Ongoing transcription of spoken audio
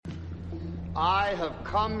I have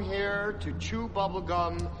come here to chew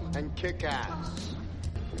bubblegum and kick ass.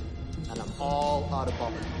 And I'm all out of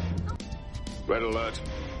bubblegum. Red alert.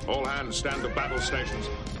 All hands stand to battle stations.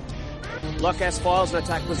 Lock S-files and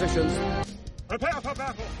attack positions. Prepare for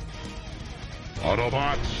battle.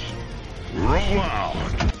 Autobots, roll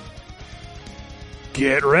out.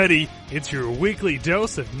 Get ready. It's your weekly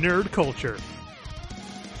dose of nerd culture.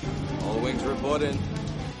 All wings report in.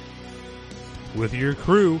 With your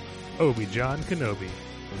crew, Obi-Wan Kenobi.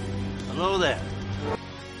 Hello there.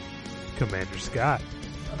 Commander Scott.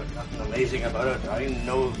 There's nothing amazing about it. I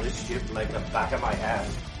know this ship like the back of my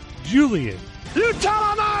hand. Julian. You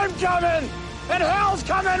tell him I'm coming! And hell's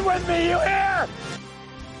coming with me, you hear?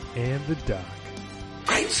 And the Doc.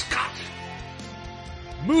 Great Scott!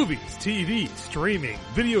 Movies, TV, streaming,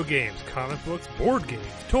 video games, comic books, board games,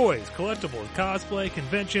 toys, collectibles, cosplay,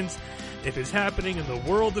 conventions. If it's happening in the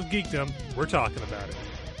world of geekdom, we're talking about it.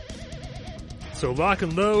 So lock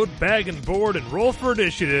and load, bag and board, and roll for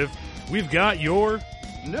initiative. We've got your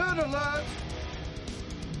Nerd alert!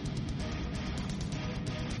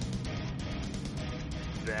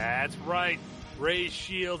 That's right. Raise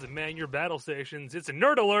shields and man your battle stations. It's a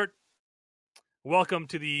nerd alert. Welcome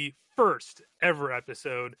to the first ever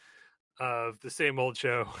episode of the same old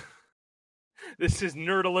show. This is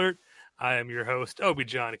Nerd Alert. I am your host,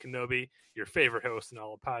 Obi-Wan Kenobi, your favorite host in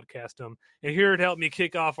all of podcastdom. And here to help me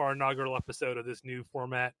kick off our inaugural episode of this new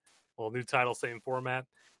format, well, new title, same format.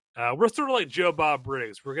 We're sort of like Joe Bob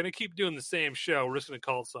Briggs. We're going to keep doing the same show. We're just going to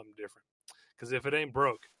call it something different. Because if it ain't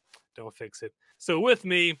broke, don't fix it. So with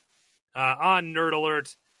me on Nerd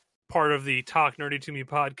Alert, part of the Talk Nerdy to Me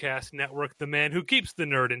podcast network, the man who keeps the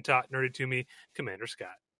nerd in Talk Nerdy to Me, Commander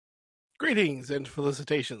Scott. Greetings and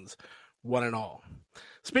felicitations, one and all.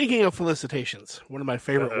 Speaking of felicitations, one of my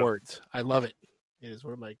favorite words. I love it. It is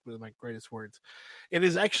one of my greatest words. It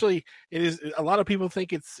is a lot of people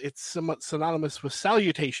think it's somewhat synonymous with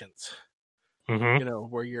salutations. Mm-hmm. You know,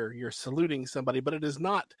 where you're saluting somebody, but it is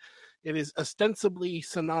not. It is ostensibly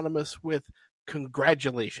synonymous with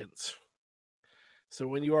congratulations. So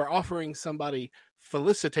when you are offering somebody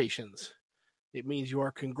felicitations, it means you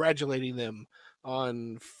are congratulating them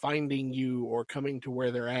on finding you or coming to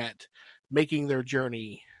where they're at, making their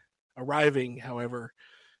journey, arriving, however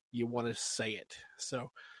you want to say it.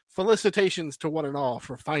 So felicitations to one and all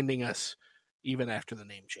for finding us even after the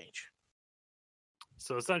name change.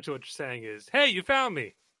 So essentially what you're saying is, hey, you found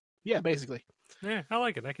me. Yeah, basically. Yeah, I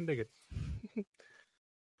like it. I can dig it.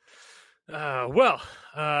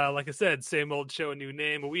 Like I said, same old show, a new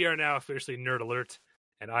name. We are now officially Nerd Alert,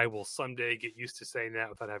 and I will someday get used to saying that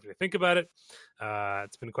without having to think about it.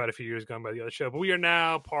 It's been quite a few years gone by the other show, but we are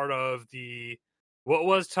now part of the what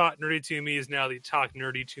was Talk Nerdy to Me is now the Talk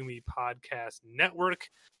Nerdy to Me podcast network.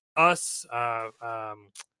 Us,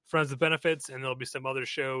 Friends with Benefits, and there'll be some other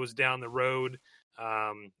shows down the road.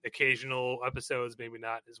 Occasional episodes, maybe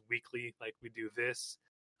not as weekly like we do this.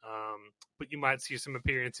 But you might see some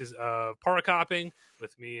appearances of Paracopping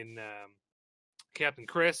with me and Captain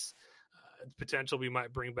Chris. Potential we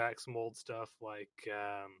might bring back some old stuff like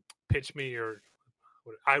Pitch Me, or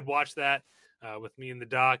I'd watch that with me and the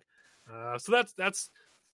Doc. So that's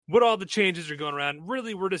what all the changes are going around.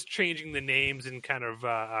 Really, we're just changing the names and kind of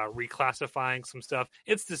reclassifying some stuff.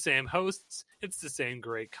 It's the same hosts. It's the same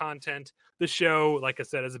great content. The show, like I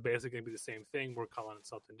said, is basically going to be the same thing. We're calling it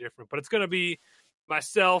something different. But it's going to be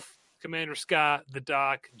myself, Commander Scott, the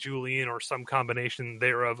Doc, Julian, or some combination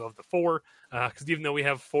thereof of the four. Because even though we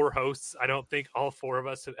have four hosts, I don't think all four of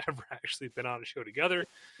us have ever actually been on a show together.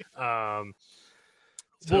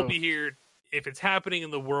 We'll be here. If it's happening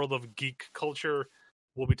in the world of geek culture,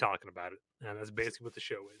 we'll be talking about it. And that's basically what the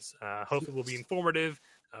show is. Hopefully we'll be informative.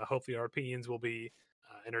 Hopefully our opinions will be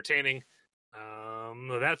entertaining.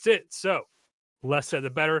 That's it. So, less said the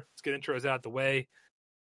better. Let's get intros out the way.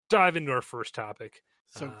 Dive into our first topic.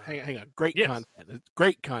 So hang on. Great content.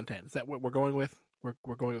 Great content. Is that what we're going with?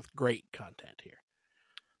 We're going with great content here.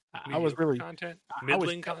 I was really content,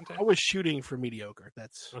 middling content. I was shooting for mediocre.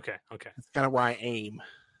 That's okay. That's kind of where I aim.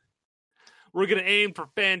 We're gonna aim for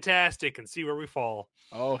fantastic and see where we fall.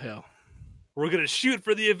 Oh hell! We're gonna shoot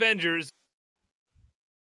for the Avengers.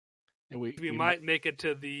 And we might make it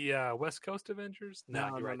to the West Coast Avengers.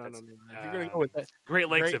 No. You're gonna go with that. Great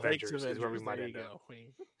Lakes Avengers is where we might end up.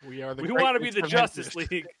 We are the. We want to be the Justice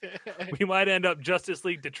League. We might end up Justice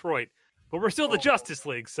League Detroit, but we're still the Justice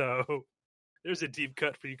League. So there's a deep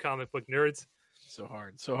cut for you comic book nerds. So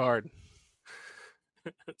hard.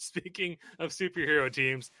 Speaking of superhero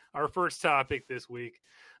teams, our first topic this week.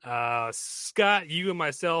 Scott, you and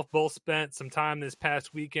myself both spent some time this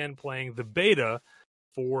past weekend playing the beta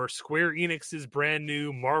for Square Enix's brand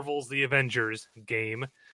new Marvel's The Avengers game,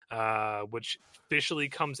 which officially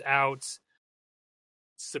comes out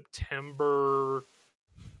September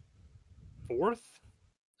 4th,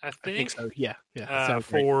 I think so. Yeah. That sounds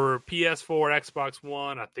great. for PS4, Xbox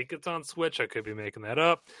One. I think it's on Switch. I could be making that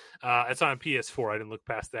up. It's on PS4. I didn't look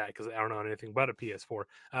past that because I don't know anything about a PS4.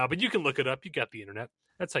 But you can look it up. You got the internet.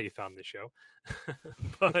 That's how you found this show.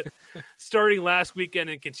 But starting last weekend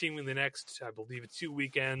and continuing the next, I believe, 2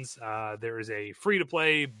 weekends, there is a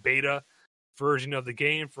free-to-play beta version of the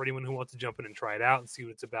game for anyone who wants to jump in and try it out and see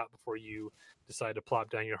what it's about before you decide to plop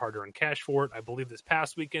down your hard-earned cash for it. I believe this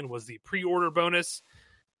past weekend was the pre-order bonus.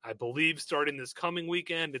 I believe starting this coming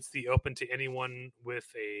weekend, it's the open to anyone with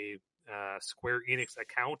a Square Enix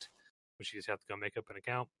account, which you just have to go make up an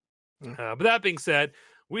account. But that being said,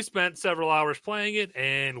 we spent several hours playing it,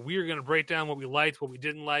 and we're going to break down what we liked, what we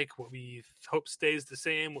didn't like, what we hope stays the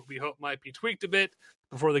same, what we hope might be tweaked a bit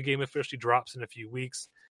before the game officially drops in a few weeks.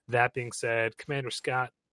 That being said, Commander Scott,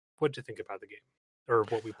 what did you think about the game, or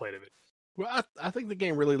what we played of it? Well, I think the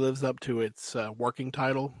game really lives up to its working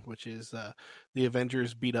title, which is The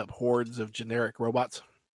Avengers Beat Up Hordes of Generic Robots.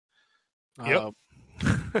 Yep.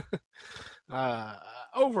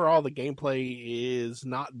 Overall, the gameplay is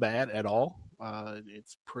not bad at all.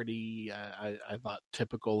 It's pretty, I thought,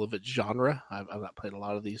 typical of its genre. I've not played a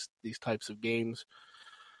lot of these types of games,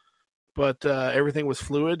 but everything was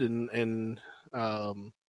fluid, and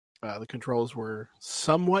the controls were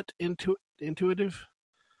somewhat intuitive.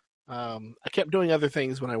 I kept doing other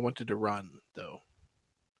things when I wanted to run, though,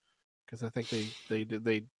 because I think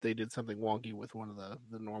they did something wonky with one of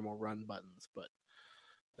the normal run buttons, but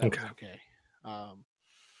that was okay.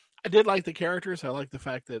 I did like the characters. I like the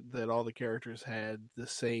fact that all the characters had the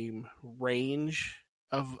same range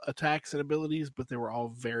of attacks and abilities, but they were all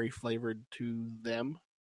very flavored to them.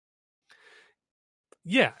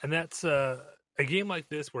 Yeah, and that's a game like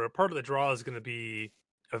this where a part of the draw is going to be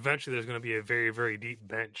eventually there's going to be a very, very deep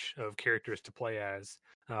bench of characters to play as.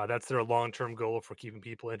 That's their long-term goal for keeping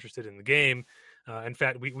people interested in the game. In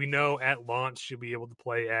fact, we know at launch you'll be able to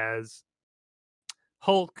play as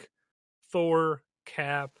Hulk, Thor,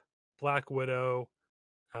 Cap, Black Widow,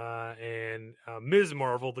 and Ms.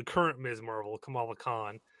 Marvel, the current Ms. Marvel, Kamala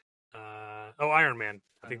Khan. Iron Man.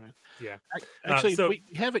 I think, yeah. Actually, we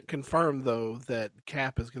haven't confirmed, though, that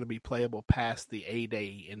Cap is going to be playable past the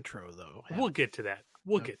A-Day intro, though. We'll get to that.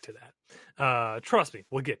 Get to that. Trust me,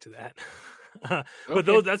 we'll get to that.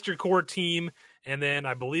 But that's your core team. And then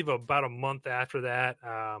I believe about a month after that,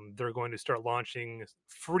 they're going to start launching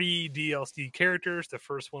free DLC characters. The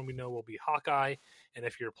first one we know will be Hawkeye. And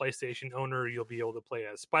if you're a PlayStation owner, you'll be able to play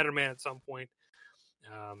as Spider-Man at some point.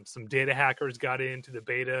 Some data hackers got into the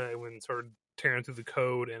beta and started tearing through the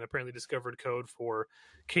code and apparently discovered code for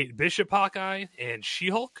Kate Bishop Hawkeye and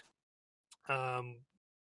She-Hulk.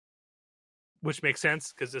 Which makes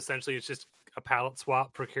sense because essentially it's just a palette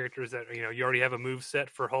swap for characters that, you already have a move set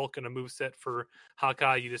for Hulk and a move set for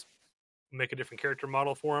Hawkeye. You just make a different character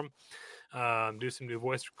model for them, do some new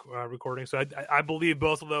voice recording. So I believe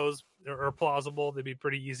both of those are plausible. They'd be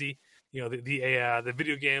pretty easy. The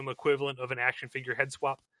video game equivalent of an action figure head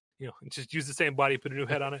swap. Just use the same body, put a new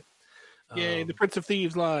head on it. Yay, the Prince of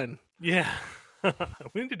Thieves line. Yeah.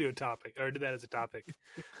 We need to do a topic, or do that as a topic.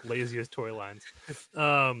 Laziest toy lines.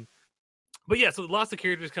 But yeah, so lots of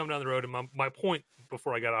characters coming down the road. And my point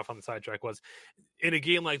before I got off on the sidetrack was, in a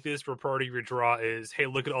game like this where part of your draw is, hey,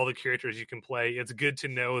 look at all the characters you can play. It's good to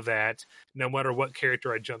know that no matter what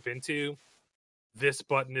character I jump into, this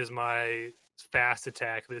button is my fast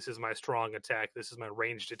attack. This is my strong attack. This is my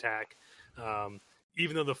ranged attack.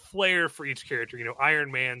 Even though the flair for each character,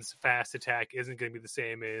 Iron Man's fast attack isn't going to be the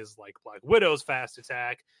same as like Black Widow's fast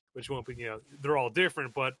attack, which won't be, they're all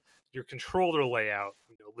different, but your controller layout,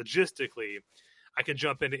 logistically, I can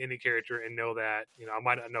jump into any character and know that, I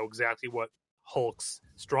might not know exactly what Hulk's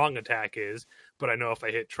strong attack is, but I know if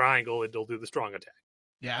I hit triangle, it'll do the strong attack.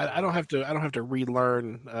 Yeah, I don't have to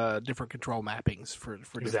relearn different control mappings for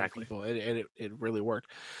different people, and it really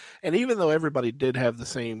worked. And even though everybody did have the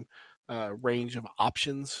same range of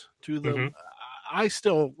options to them, I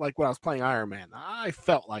still, like when I was playing Iron Man, I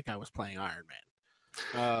felt like I was playing Iron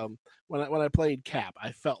Man. When I played Cap,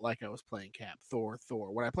 I felt like I was playing Cap. Thor.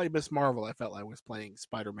 When I played Miss Marvel, I felt like I was playing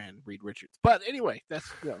Spider-Man, Reed Richards. But anyway,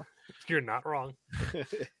 that's You're not wrong.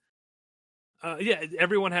 Yeah,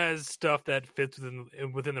 everyone has stuff that fits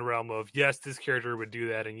within the realm of, yes, this character would do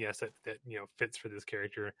that, and yes, that fits for this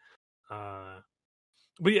character.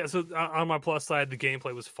 But yeah, so on my plus side, the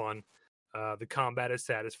gameplay was fun. The combat is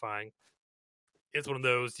satisfying. it's one of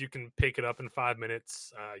those you can pick it up in 5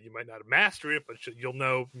 minutes. You might not have mastered it, but you'll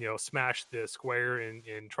know, smash the square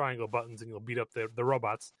and triangle buttons and you'll beat up the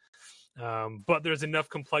robots. But there's enough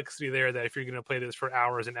complexity there that if you're going to play this for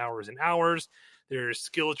hours and hours and hours, there's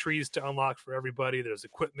skill trees to unlock for everybody. There's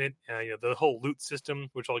equipment, the whole loot system,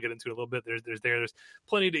 which I'll get into in a little bit. There's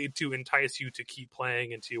plenty to entice you to keep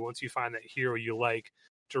playing and to, once you find that hero you like,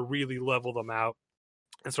 to really level them out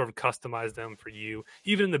and sort of customize them for you.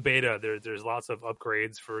 Even in the beta, there's lots of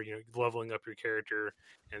upgrades for leveling up your character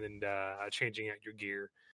and then changing out your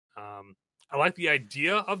gear. I like the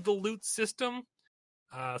idea of the loot system.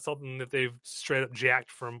 Something that they've straight up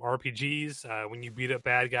jacked from RPGs. When you beat up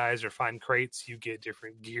bad guys or find crates, you get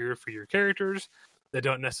different gear for your characters that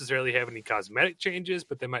don't necessarily have any cosmetic changes,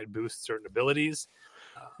 but they might boost certain abilities.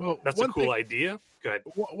 Well, that's a cool idea. Go ahead.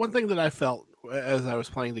 One thing that I felt as I was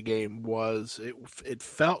playing the game was it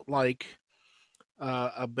felt like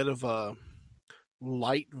a bit of a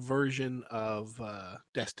light version of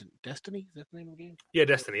Destiny. Destiny? Is that the name of the game? Yeah,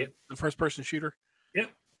 Destiny. The first-person shooter? Yeah.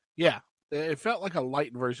 Yeah. It felt like a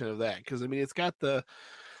light version of that because it's got the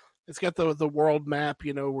world map,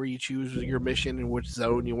 where you choose your mission and which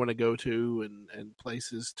zone you want to go to and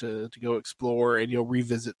places to go explore, and you'll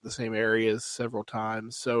revisit the same areas several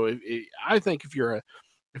times. So I think if you're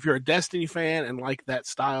a Destiny fan and like that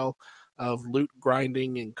style of loot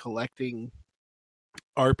grinding and collecting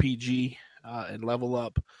RPG and level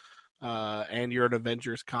up, and you're an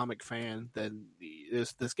Avengers comic fan, then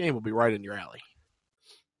this game will be right in your alley.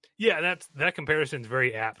 Yeah, that comparison is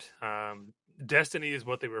very apt. Destiny is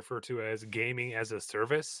what they refer to as gaming as a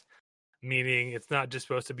service, meaning it's not just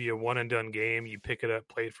supposed to be a one and done game. You pick it up,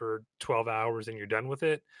 play it for 12 hours, and you're done with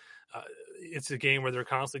it. It's a game where they're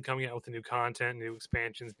constantly coming out with new content, new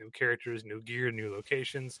expansions, new characters, new gear, new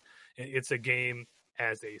locations. It's a game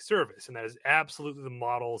as a service, and that is absolutely the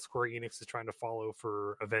model Square Enix is trying to follow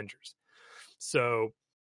for Avengers. So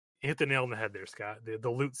you hit the nail on the head there, Scott. The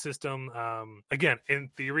loot system, again,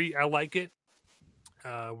 in theory, I like it.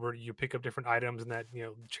 Where you pick up different items and that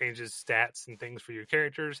changes stats and things for your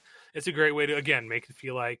characters. It's a great way to, again, make it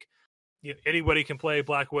feel like anybody can play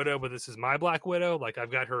Black Widow, but this is my Black Widow. Like,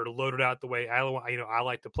 I've got her loaded out the way I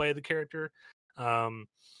like to play the character. My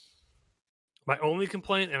only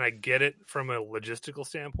complaint, and I get it from a logistical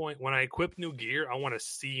standpoint, when I equip new gear, I want to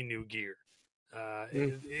see new gear.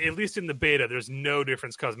 At least in the beta, there's no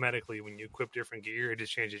difference cosmetically when you equip different gear. It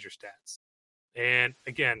just changes your stats. And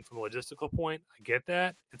again, from a logistical point, I get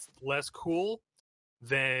that. It's less cool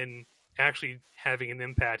than actually having an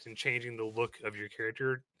impact and changing the look of your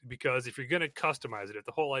character. Because if you're going to customize it, if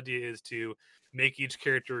the whole idea is to make each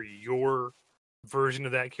character your version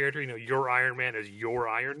of that character, your Iron Man is your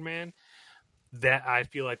Iron Man, that I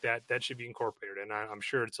feel like that should be incorporated. And I'm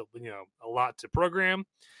sure it's a lot to program,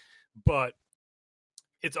 but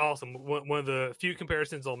it's awesome. One of the few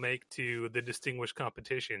comparisons I'll make to the distinguished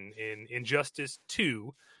competition in Injustice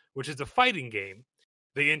 2, which is a fighting game,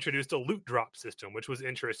 they introduced a loot drop system, which was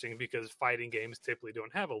interesting because fighting games typically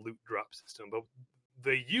don't have a loot drop system. But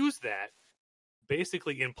they use that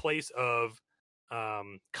basically in place of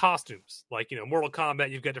costumes. Like, Mortal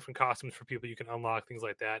Kombat, you've got different costumes for people you can unlock, things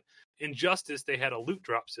like that. Injustice, they had a loot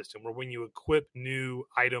drop system where when you equip new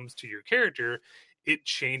items to your character, it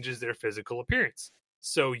changes their physical appearance.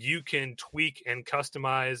 So you can tweak and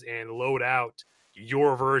customize and load out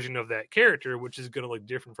your version of that character, which is going to look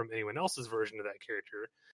different from anyone else's version of that character.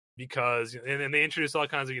 Because, and then they introduce all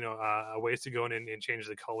kinds of, ways to go in and change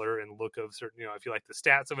the color and look of certain, if you like the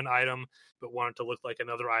stats of an item, but want it to look like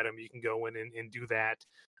another item, you can go in and do that.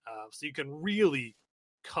 So you can really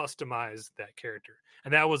customize that character.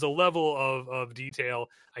 And that was a level of detail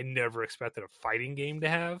I never expected a fighting game to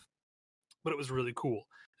have, but it was really cool.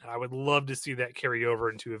 I would love to see that carry over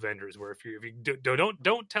into Avengers, where if you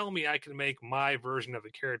don't tell me I can make my version of a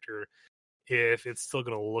character if it's still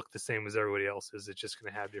going to look the same as everybody else's. It's just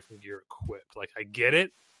going to have different gear equipped. Like, I get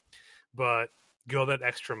it, but go that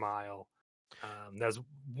extra mile. That's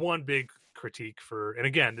one big critique and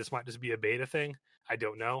again, this might just be a beta thing. I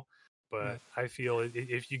don't know, but I feel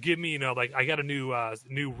if you give me, like, I got a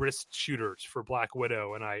new wrist shooters for Black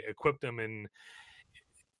Widow, and I equipped them and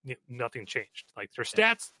nothing changed. Like, their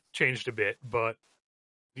stats changed a bit, but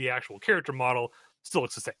the actual character model still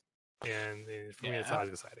looks the same. And for me, it's not as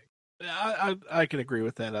exciting. I can agree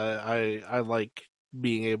with that. I like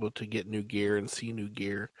being able to get new gear and see new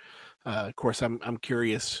gear. Of course, I'm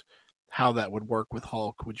curious how that would work with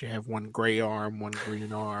Hulk. Would you have one gray arm, one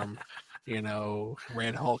green arm,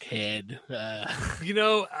 red Hulk head?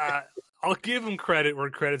 I'll give him credit where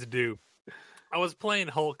credit's due. I was playing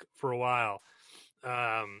Hulk for a while.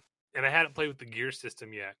 And I hadn't played with the gear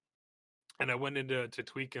system yet. and I went into to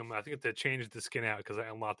tweak him. I think to change the skin out because I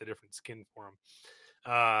unlocked a different skin for him.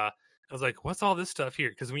 I was like, what's all this stuff here?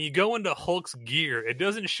 Because when you go into Hulk's gear, it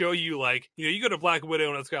doesn't show you like, you go to Black Widow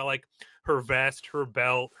and it's got like her vest, her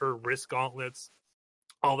belt, her wrist gauntlets,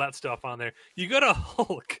 all that stuff on there. You go to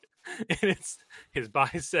Hulk and it's his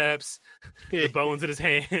biceps, the bones in his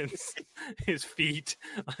hands, his feet,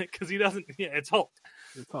 because he doesn't. Yeah, it's Hulk.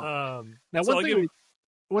 Now, so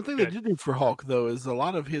one thing they did do for Hulk though is a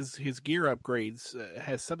lot of his gear upgrades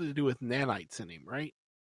has something to do with nanites in him, right?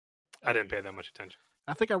 I didn't pay that much attention.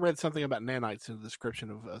 I think I read something about nanites in the description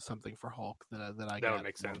of something for Hulk that I got would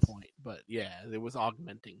make at one sense. point. But yeah, it was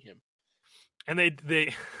augmenting him. And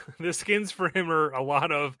they the skins for him are a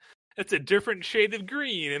lot of, it's a different shade of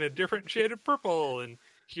green and a different shade of purple. And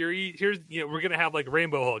here's we're gonna have like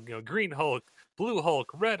Rainbow Hulk, Green Hulk, Blue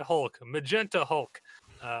Hulk, Red Hulk, Magenta Hulk.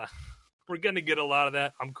 We're gonna get a lot of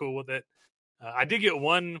that. I'm cool with it. I did get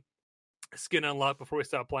one skin unlocked before we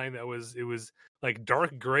stopped playing. It was like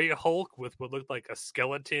dark gray Hulk with what looked like a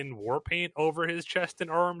skeleton war paint over his chest and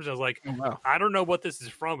arms. I was like, oh, wow. I don't know what this is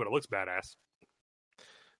from, but it looks badass.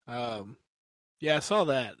 Yeah, I saw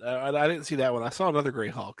that. I didn't see that one. I saw another gray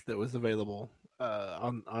Hulk that was available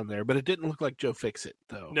on there, but it didn't look like Joe Fixit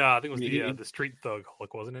though. No, I think it was the Street Thug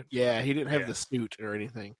Hulk, wasn't it? Yeah, he didn't have the suit or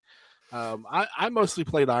anything. I mostly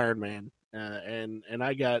played Iron Man, and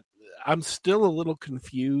I'm still a little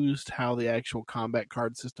confused how the actual combat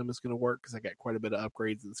card system is going to work because I got quite a bit of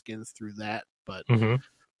upgrades and skins through that, but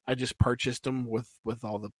I just purchased them with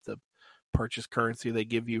all the purchase currency they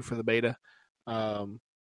give you for the beta.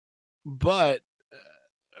 But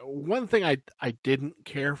one thing I didn't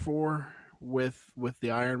care for with the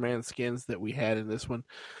Iron Man skins that we had in this one,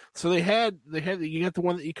 so they had you got the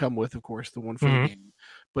one that you come with, of course, the one for the game,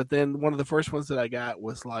 but then one of the first ones that I got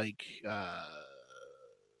was like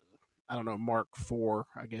I don't know, Mark IV,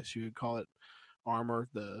 I guess you would call it, armor,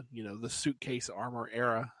 the suitcase armor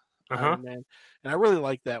era Iron Man, and I really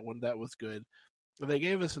liked that one. That was good. They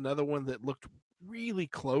gave us another one that looked really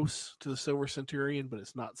close to the Silver Centurion, but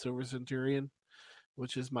it's not Silver Centurion,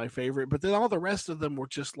 which is my favorite. But then all the rest of them were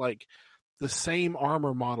just like the same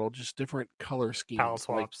armor model, just different color schemes. Palette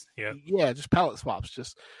swaps, yeah, just palette swaps,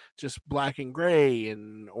 just black and gray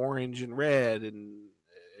and orange and red, and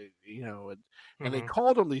and they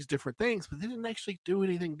called them these different things, but they didn't actually do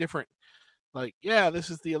anything different. Like, yeah, this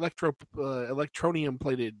is the electronium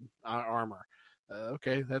plated armor.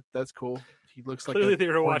 Okay, that's cool. He looks like clearly they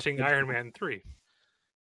were watching Iron Man 3.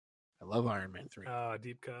 I love Iron Man 3.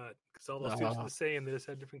 Deep cut. Because all those suits are the same. They just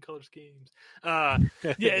had different color schemes.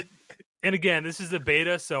 Yeah, and again, this is the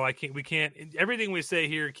beta, so we can't. Everything we say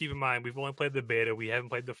here, keep in mind, we've only played the beta. We haven't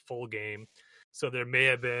played the full game. So there may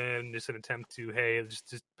have been just an attempt to,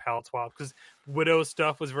 just palette swap. Because Widow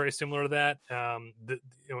stuff was very similar to that.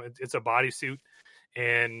 It's a bodysuit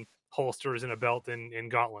and holsters and a belt and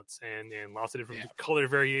gauntlets and lots of different color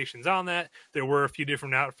variations on that. There were a few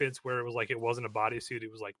different outfits where it was like it wasn't a bodysuit, it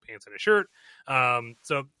was like pants and a shirt.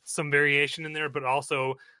 So some variation in there, but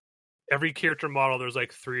also every character model, there's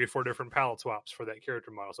like 3 or 4 different palette swaps for that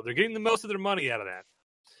character model. So they're getting the most of their money out of that.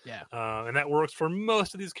 Yeah. And that works for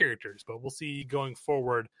most of these characters, but we'll see going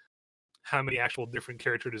forward how many actual different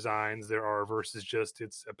character designs there are versus just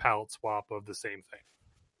it's a palette swap of the same thing.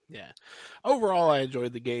 Yeah. Overall, I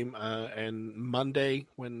enjoyed the game. And Monday,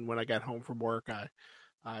 when I got home from work,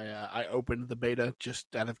 I opened the beta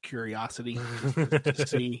just out of curiosity to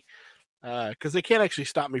see, because they can't actually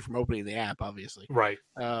stop me from opening the app, obviously. Right.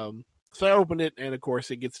 So I opened it, and of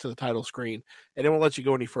course, it gets to the title screen, and it won't let you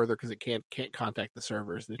go any further because it can't contact the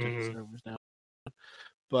servers. They take the servers down.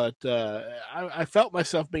 But I felt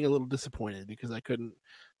myself being a little disappointed because I couldn't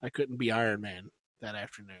be Iron Man that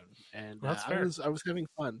afternoon, and I was having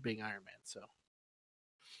fun being Iron Man. So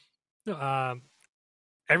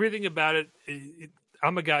everything about it,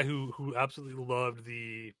 I'm a guy who absolutely loved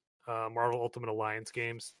the Marvel Ultimate Alliance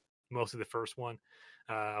games, mostly the first one.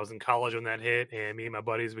 I was in college when that hit, and me and my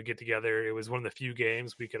buddies would get together. It was one of the few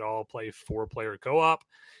games we could all play 4-player co-op,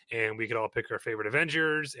 and we could all pick our favorite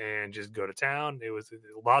Avengers and just go to town. It was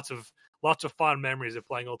lots of fun memories of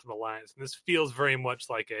playing Ultimate Alliance, and this feels very much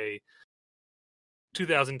like a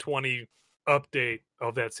 2020 update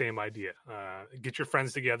of that same idea. Get your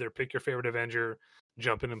friends together, pick your favorite Avenger,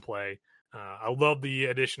 jump in and play. I love the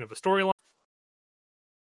addition of a storyline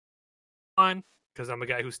because I'm a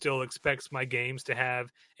guy who still expects my games to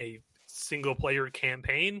have a single player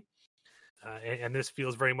campaign. And this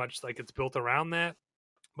feels very much like it's built around that.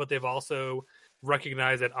 But they've also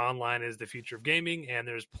recognized that online is the future of gaming, and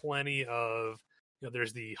there's plenty of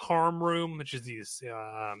there's the harm room, which is the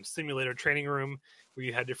simulator training room where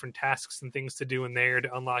you had different tasks and things to do in there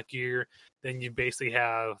to unlock gear. Then you basically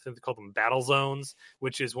have, I think they call them battle zones,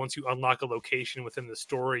 which is once you unlock a location within the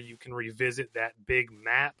story, you can revisit that big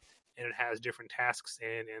map, and it has different tasks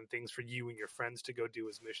and things for you and your friends to go do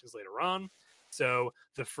as missions later on. So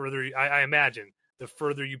the further, I imagine, the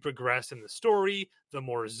further you progress in the story, the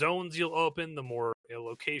more zones you'll open, the more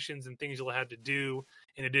locations and things you'll have to do,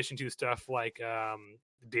 in addition to stuff like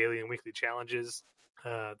daily and weekly challenges,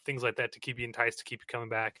 things like that to keep you enticed, to keep you coming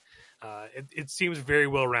back. It seems very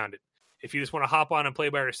well rounded. If you just want to hop on and play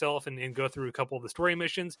by yourself and go through a couple of the story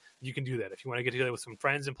missions, you can do that. If you want to get together with some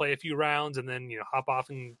friends and play a few rounds and then hop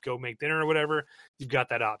off and go make dinner or whatever, you've got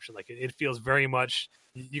that option. Like it feels very much,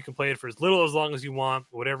 you can play it for as little as long as you want,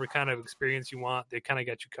 whatever kind of experience you want. They kind of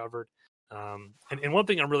got you covered. And one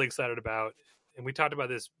thing I'm really excited about, and we talked about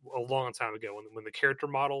this a long time ago when the character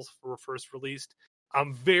models were first released,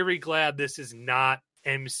 I'm very glad this is not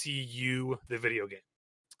MCU, the video game.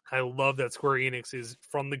 I love that Square Enix is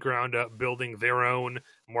from the ground up building their own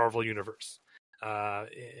Marvel universe.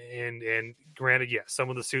 And granted, yes, some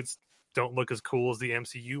of the suits don't look as cool as the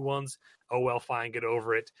MCU ones. Oh, well, fine, get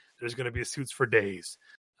over it. There's going to be suits for days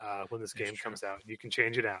when this game comes out. You can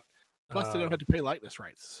change it out. Plus, they don't have to pay likeness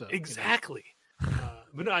rights. So, exactly.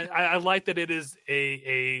 But I like that it is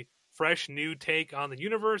a fresh new take on the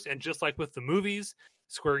universe. And just like with the movies,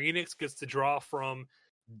 Square Enix gets to draw from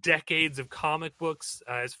decades of comic books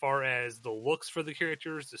as far as the looks for the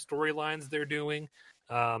characters, the storylines they're doing.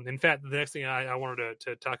 In fact, the next thing I wanted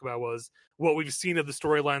to talk about was what we've seen of the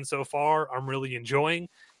storyline so far. I'm really enjoying.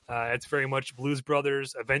 It's very much Blues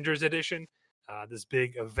Brothers Avengers Edition. This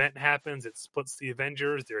big event happens. It splits the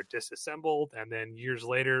Avengers. They're disassembled. And then years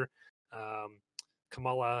later,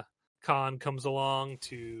 Kamala Khan comes along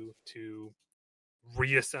to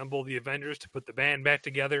reassemble the Avengers, to put the band back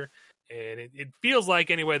together. And it feels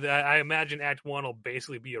like, anyway, that I imagine Act 1 will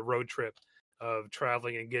basically be a road trip of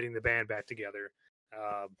traveling and getting the band back together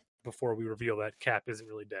before we reveal that Cap isn't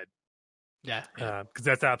really dead. Yeah. Because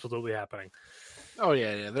that's absolutely happening. Oh,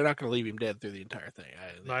 yeah. They're not going to leave him dead through the entire thing.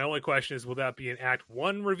 My only question is, will that be an Act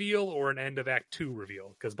 1 reveal or an end of Act 2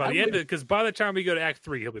 reveal? Because by the time we go to Act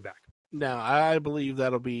 3, he'll be back. No, I believe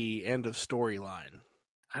that'll be end of storyline.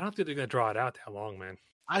 I don't think they're going to draw it out that long, man.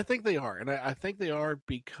 I think they are, and I think they are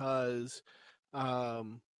because, they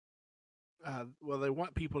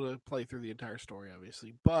want people to play through the entire story,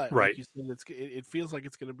 obviously. But right. Like you said, it feels like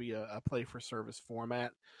it's going to be a play for service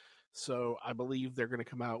format. So I believe they're going to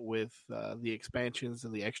come out with the expansions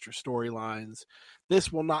and the extra storylines.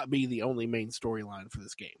 This will not be the only main storyline for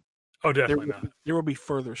this game. Oh, definitely not. There will be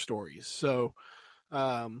further stories. So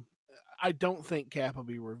I don't think Cap will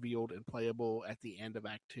be revealed and playable at the end of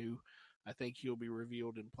Act 2. I think he'll be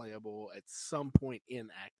revealed and playable at some point in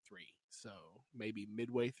Act 3. So maybe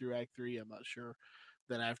midway through Act 3, I'm not sure.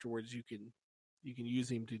 Then afterwards, you can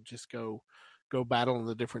use him to just go battle in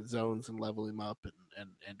the different zones and level him up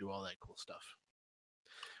and do all that cool stuff.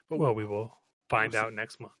 But we will find out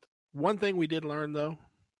next month. One thing we did learn, though,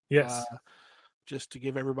 yes, just to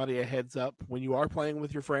give everybody a heads up, when you are playing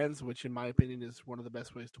with your friends, which in my opinion is one of the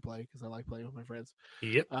best ways to play because I like playing with my friends.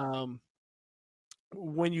 Yep.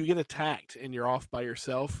 When you get attacked and you're off by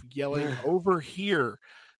yourself, yelling over here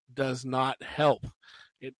does not help.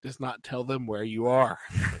 It does not tell them where you are.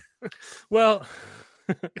 Well,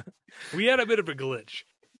 we had a bit of a glitch.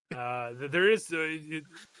 There is the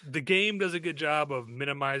game does a good job of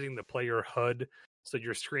minimizing the player HUD, so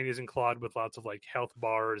your screen isn't clogged with lots of like health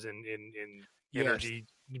bars and energy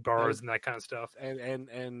bars and that kind of stuff, and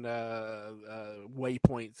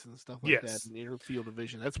waypoints and stuff like that, and inner field of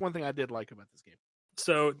vision. That's one thing I did like about this game.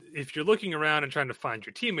 So if you're looking around and trying to find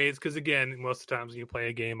your teammates, because again, most of the times when you play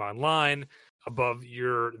a game online, above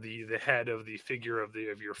the head of the figure of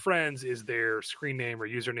your friends is their screen name or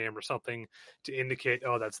username or something to indicate,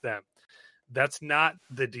 oh, that's them. That's not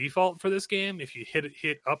the default for this game. If you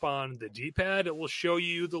hit up on the D-pad, it will show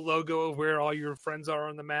you the logo of where all your friends are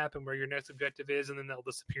on the map and where your next objective is, and then they'll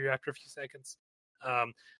disappear after a few seconds.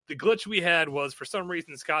 The glitch we had was, for some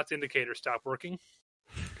reason, Scott's indicator stopped working.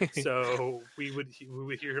 So we would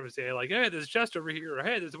hear him say, like, hey, there's Chest over here, or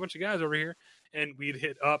hey, there's a bunch of guys over here, and we'd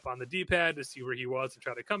hit up on the D-pad to see where he was and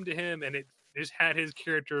try to come to him, and it just had his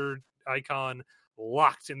character icon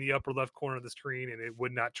locked in the upper left corner of the screen, and it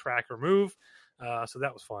would not track or move. So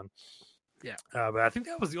that was fun. Yeah. But I think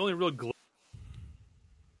that was the only real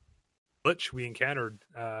glitch we encountered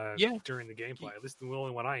during the gameplay. At least the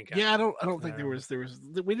only one I encountered. Yeah, I don't think there was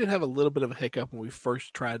we did have a little bit of a hiccup when we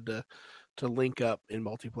first tried to link up in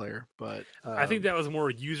multiplayer, but I think that was more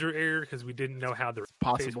user error because we didn't know how the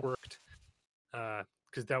pace worked.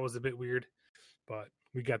 because that was a bit weird, but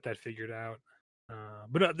we got that figured out.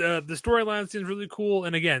 But the storyline seems really cool,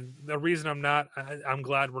 and again, the reason I'm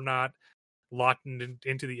glad we're not locked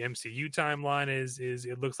into the MCU timeline is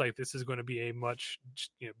it looks like this is going to be a much,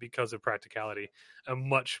 because of practicality, a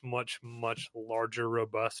much larger,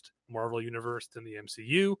 robust Marvel universe than the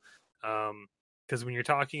MCU. Because when you're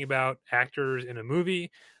talking about actors in a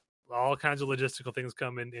movie, all kinds of logistical things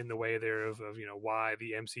come in the way there of why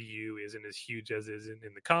the MCU isn't as huge as is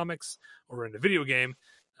in the comics or in the video game,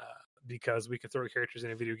 because we can throw characters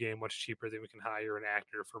in a video game much cheaper than we can hire an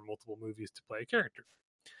actor for multiple movies to play a character.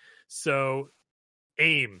 So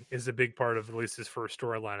AIM is a big part of at least his first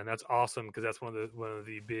storyline, and that's awesome because that's one of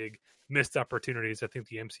the big missed opportunities I think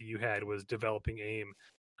the MCU had was developing AIM.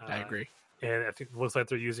 I agree, and I think it looks like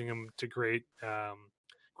they're using him to great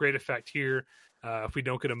effect here. If we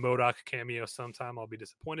don't get a MODOK cameo sometime, I'll be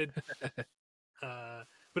disappointed.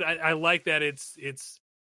 But I like that it's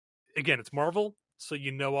Marvel, so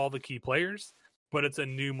you know all the key players, but it's a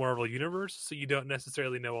new Marvel universe, so you don't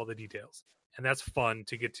necessarily know all the details. And that's fun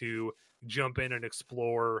to get to jump in and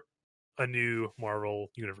explore a new Marvel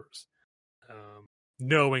universe,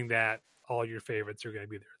 knowing that all your favorites are going to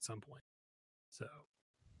be there at some point. So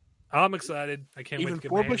I'm excited. I can't wait to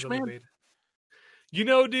get my hands on the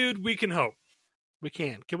beta. Dude, we can hope. We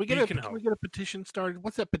can. Can we get a petition started?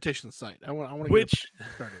 What's that petition site? I want to get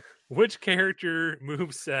started. Which character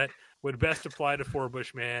moveset would best apply to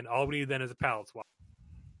Forbush Man? All we need then is a palette swap.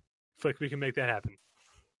 I feel like we can make that happen.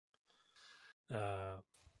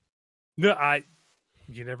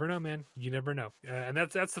 You never know, man. You never know. And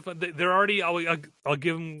that's the fun. They're already. I'll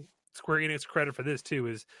give them Square Enix credit for this too.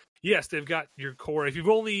 Is yes, they've got your core. If you've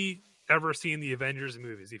only ever seen the Avengers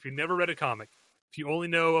movies, if you've never read a comic, if you only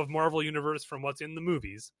know of Marvel Universe from what's in the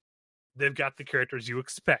movies, they've got the characters you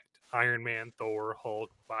expect: Iron Man, Thor,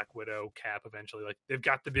 Hulk, Black Widow, Cap. Eventually, like they've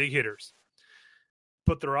got the big hitters.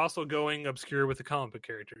 But they're also going obscure with the comic book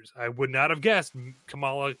characters. I would not have guessed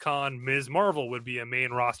Kamala Khan, Ms. Marvel, would be a main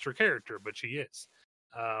roster character, but she is.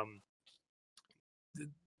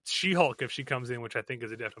 She-Hulk, if she comes in, which I think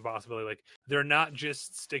is a definite possibility, like they're not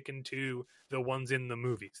just sticking to the ones in the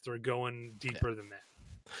movies. They're going deeper than that.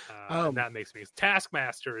 And that makes me.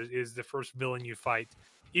 Taskmaster is the first villain you fight.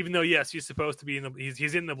 Even though, yes, he's supposed to be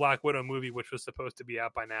he's in the Black Widow movie, which was supposed to be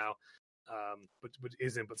out by now. But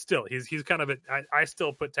isn't. But still, he's kind of I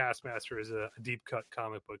still put Taskmaster as a deep cut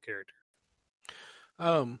comic book character.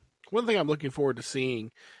 One thing I'm looking forward to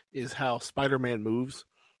seeing is how Spider-Man moves.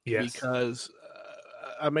 Yes, because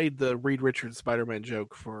I made the Reed Richards Spider-Man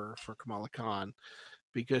joke for Kamala Khan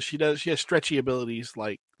because she has stretchy abilities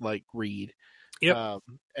like Reed. Yep.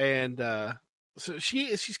 So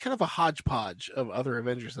she's kind of a hodgepodge of other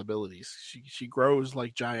Avengers abilities. She grows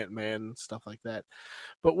like Giant Man and stuff like that.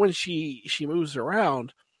 But when she moves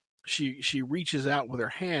around, she reaches out with her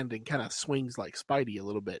hand and kind of swings like Spidey a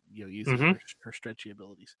little bit, using her stretchy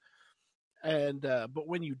abilities. And but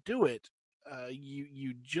when you do it,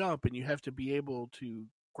 you jump and you have to be able to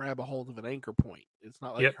grab a hold of an anchor point. It's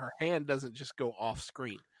not like her hand doesn't just go off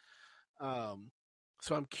screen.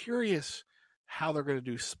 So I'm curious how they're going to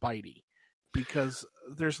do Spidey, because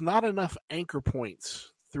there's not enough anchor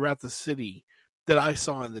points throughout the city that I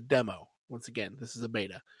saw in the demo. Once again, this is a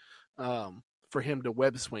beta, for him to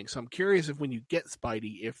web swing. So I'm curious if when you get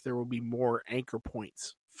Spidey, if there will be more anchor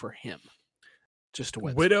points for him just to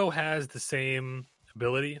web Widow swing. has the same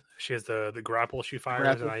ability. She has the grapple she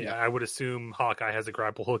fires, and I would assume Hawkeye has a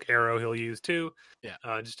grapple hook arrow he'll use too.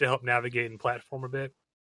 Just to help navigate and platform a bit.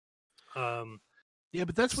 Yeah,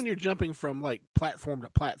 but that's when you're jumping from like platform to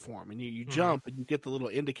platform, and you jump and you get the little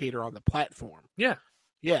indicator on the platform. Yeah.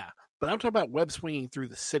 But I'm talking about web swinging through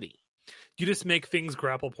the city. You just make things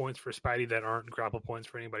grapple points for Spidey that aren't grapple points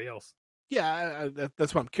for anybody else. Yeah,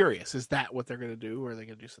 that's what I'm curious. Is that what they're going to do, or are they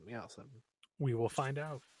going to do something else? We will find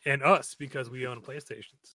out. And us, because we own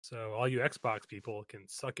PlayStations. So all you Xbox people can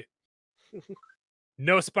suck it.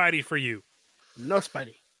 No Spidey for you. No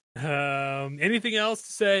Spidey. Anything else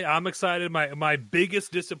to say? I'm excited. My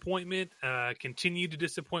biggest disappointment, continued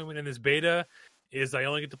disappointment in this beta, is I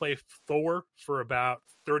only get to play Thor for about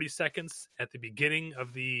 30 seconds at the beginning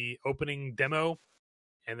of the opening demo,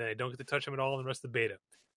 and then I don't get to touch him at all in the rest of the beta.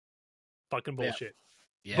 Fucking bullshit.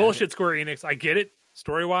 Yeah. Bullshit, Square Enix. I get it.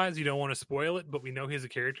 Story-wise, you don't want to spoil it, but we know he's a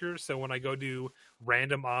character, so when I go do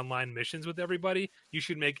random online missions with everybody, you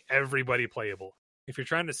should make everybody playable. If you're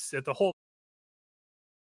trying to set the whole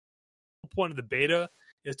point of the beta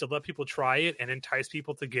is to let people try it and entice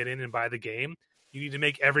people to get in and buy the game, you need to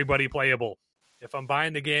make everybody playable. If I'm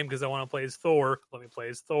buying the game because I want to play as Thor, let me play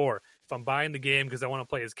as Thor. If I'm buying the game because I want to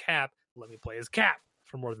play as Cap, let me play as Cap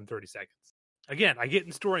for more than 30 seconds. again, I get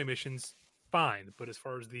in story missions fine, but as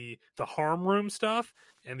far as the harm room stuff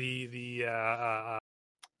and the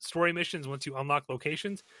story missions, once you unlock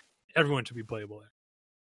locations, everyone should be playable there.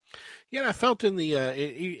 Yeah, I felt in the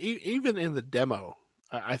even in the demo,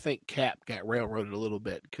 I think Cap got railroaded a little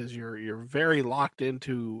bit because you're very locked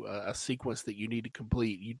into a sequence that you need to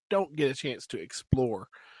complete. You don't get a chance to explore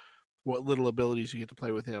what little abilities you get to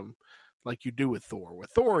play with him, like you do with Thor. With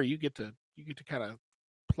Thor, you get to kind of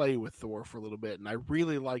play with Thor for a little bit, and I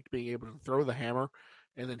really liked being able to throw the hammer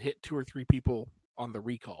and then hit 2 or 3 people on the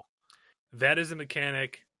recall. That is a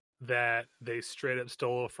mechanic that they straight up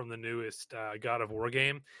stole from the newest God of War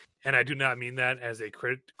game. And I do not mean that as a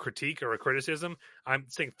critique or a criticism. I'm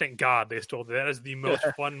saying thank God they stole that. That is the most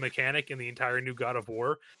fun mechanic in the entire new God of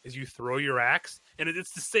War, is you throw your axe, and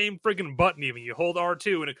it's the same friggin' button even. You hold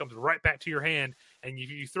R2 and it comes right back to your hand, and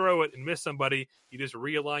if you throw it and miss somebody, you just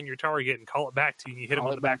realign your target and call it back to you, and you hit them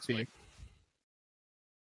on the backswing.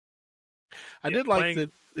 I did like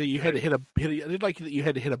that you had to hit a. I did like that you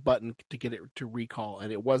had to hit a button to get it to recall,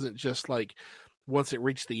 and it wasn't just like once it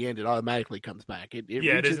reached the end, it automatically comes back. It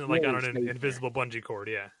isn't like on an invisible bungee cord.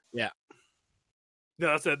 Yeah.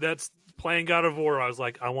 No, that's playing God of War. I was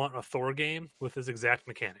like, I want a Thor game with this exact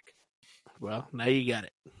mechanic. Well, now you got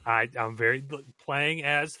it. I'm very playing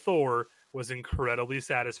as Thor was incredibly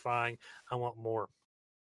satisfying. I want more.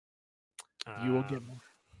 You will get more.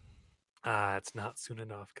 It's not soon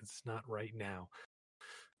enough because it's not right now.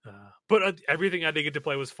 But everything I did get to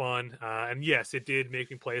play was fun. And yes, it did make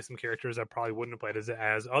me play some characters I probably wouldn't have played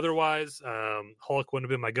as otherwise. Hulk wouldn't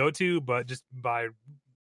have been my go-to, but just by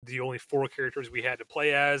the only 4 characters we had to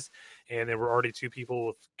play as, and there were already 2 people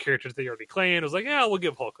with characters they already claimed, I was like, yeah, we'll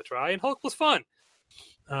give Hulk a try. And Hulk was fun.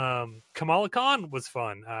 Kamala Khan was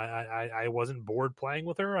fun. I wasn't bored playing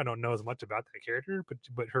with her. I don't know as much about that character,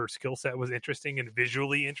 but her skill set was interesting and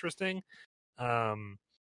visually interesting.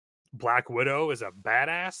 Black Widow is a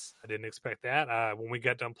badass. I didn't expect that. When we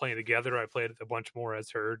got done playing together, I played a bunch more as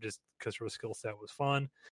her just because her skill set was fun.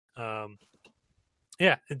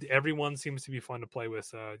 Yeah, everyone seems to be fun to play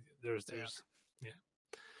with.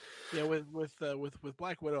 With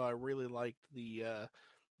Black Widow, I really liked the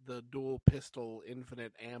dual pistol,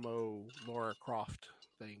 infinite ammo Lara Croft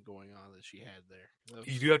thing going on that she had there.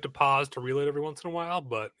 You do have to pause to reload every once in a while,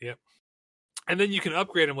 but yep. And then you can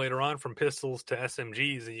upgrade them later on from pistols to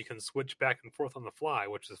SMGs, and you can switch back and forth on the fly,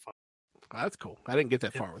 which is fun. Oh, that's cool. I didn't get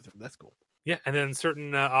that far with it. That's cool. Yeah, and then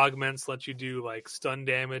certain augments let you do like stun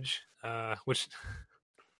damage, which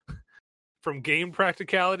from game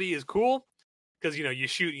practicality is cool. Because, you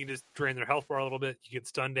shoot and you just drain their health bar a little bit. You get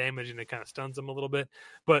stun damage and it kind of stuns them a little bit.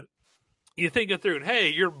 But you think it through and, hey,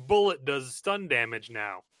 your bullet does stun damage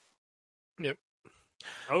now. Yep.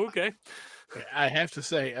 Okay. I have to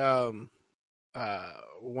say,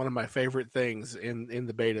 one of my favorite things in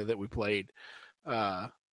the beta that we played, and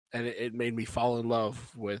it made me fall in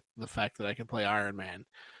love with the fact that I could play Iron Man,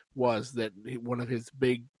 was that one of his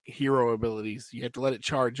big hero abilities, you have to let it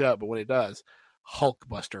charge up, but when it does,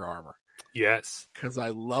 Hulkbuster armor. Yes, because I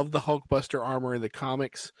love the Hulkbuster armor in the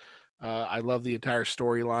comics. I love the entire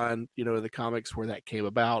storyline, in the comics where that came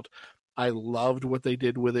about. I loved what they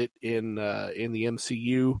did with it in the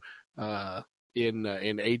MCU,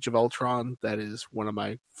 in Age of Ultron. That is one of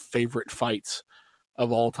my favorite fights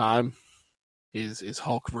of all time. Is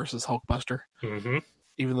Hulk versus Hulkbuster? Mm-hmm.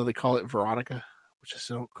 Even though they call it Veronica, which I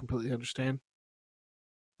still don't completely understand.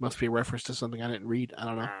 Must be a reference to something I didn't read. I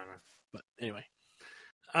don't know. But anyway.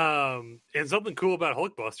 And something cool about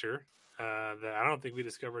Hulkbuster that I don't think we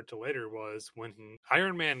discovered till later was when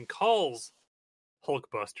Iron Man calls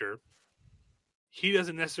Hulkbuster, he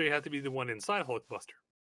doesn't necessarily have to be the one inside Hulkbuster.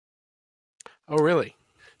 Oh, really?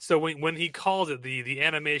 So when he calls it, the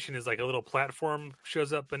animation is like a little platform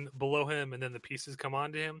shows up below him, and then the pieces come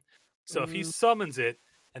onto him. So if he summons it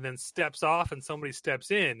and then steps off and somebody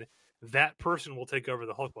steps in, that person will take over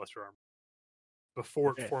the Hulkbuster armor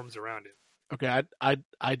before it forms around him. Okay,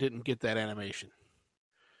 I didn't get that animation.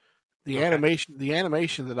 The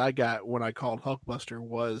animation that I got when I called Hulkbuster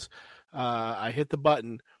was I hit the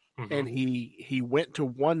button and he went to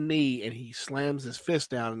one knee and he slams his fist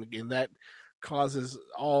down, and that causes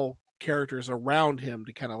all characters around him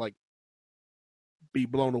to kind of like be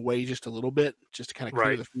blown away just a little bit, just to kind of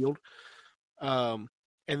clear the field. And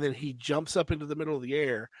then he jumps up into the middle of the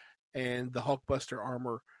air, and the Hulkbuster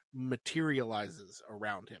armor materializes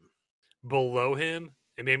around him. Below him,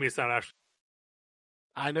 and maybe it's not actually.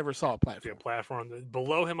 I never saw a platform.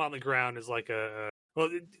 Below him on the ground is like Well,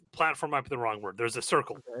 platform might be the wrong word. There's a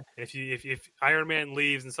circle. Okay. If Iron Man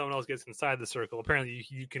leaves and someone else gets inside the circle, apparently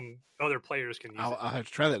you can other players can use I'll it. have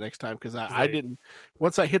to try that next time because I didn't.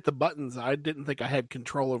 Once I hit the buttons, I didn't think I had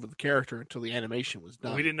control over the character until the animation was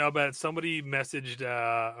done. We didn't know about it. Somebody messaged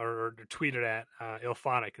or tweeted at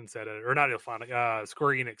Ilphonic and said it, or not Ilphonic,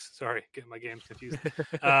 Square Enix. Sorry, getting my games confused.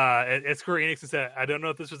 At Square Enix and said, "I don't know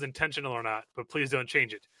if this was intentional or not, but please don't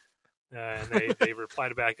change it." And they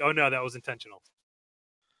replied back, "Oh no, that was intentional."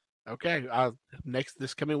 Okay,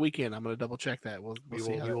 this coming weekend, I'm going to double check that. We'll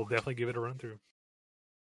see. We will definitely give it a run through.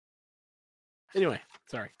 Anyway,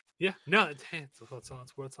 sorry. Yeah, no, that's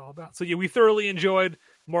what it's all about. So yeah, we thoroughly enjoyed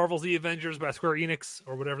Marvel's The Avengers by Square Enix,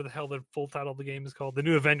 or whatever the hell the full title of the game is called. The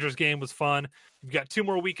new Avengers game was fun. You've got 2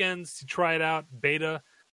 more weekends to try it out, beta,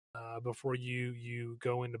 before you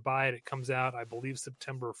go in to buy it. It comes out, I believe,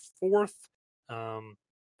 September 4th. I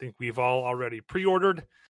think we've all already pre-ordered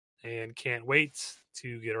and can't wait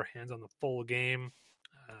to get our hands on the full game.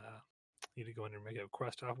 Need to go in and make a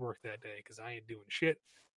quest off work that day because I ain't doing shit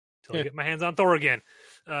until I get my hands on Thor again.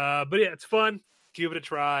 But yeah, it's fun. Give it a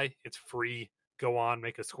try. It's free. Go on,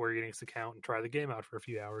 make a Square Enix account and try the game out for a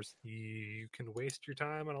few hours. You can waste your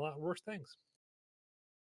time on a lot worse things.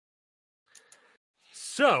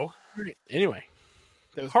 So, anyway,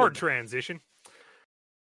 that was hard good. transition.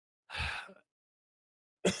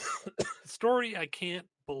 Story I can't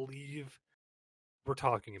believe we're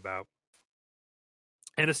talking about.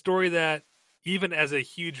 And a story that, even as a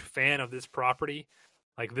huge fan of this property,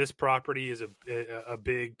 like this property is a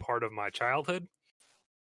big part of my childhood.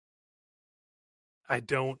 I'm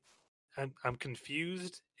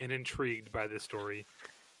confused and intrigued by this story.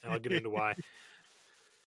 And I'll get into why.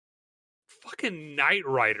 Fucking Knight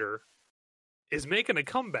Rider is making a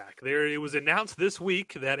comeback. It was announced this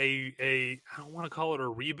week that I don't want to call it a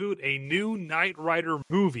reboot, a new Knight Rider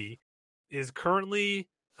movie is currently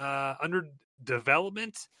under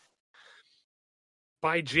development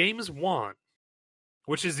by James Wan,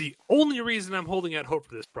 which is the only reason I'm holding out hope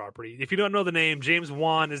for this property. If you don't know the name, James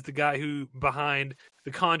Wan is the guy who behind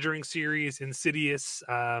the Conjuring series, Insidious,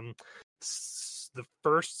 the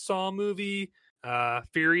first Saw movie,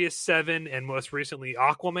 Furious 7, and most recently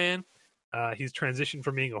Aquaman. He's transitioned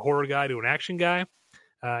from being a horror guy to an action guy.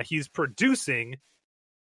 He's producing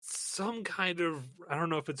some kind of, I don't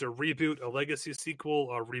know if it's a reboot, a legacy sequel,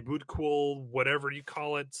 a reboot-quel, whatever you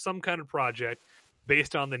call it, some kind of project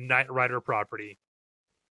based on the Knight Rider property.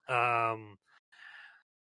 That's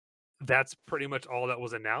pretty much all that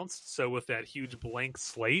was announced. So with that huge blank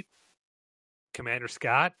slate, Commander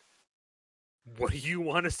Scott, what do you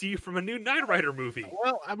want to see from a new Knight Rider movie?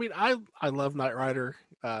 Well, I mean, I love Knight Rider.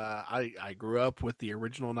 I grew up with the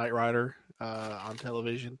original Knight Rider on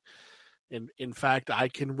television. In fact, I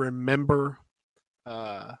can remember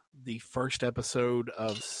the first episode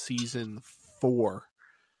of season 4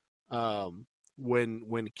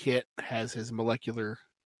 when Kit has his molecular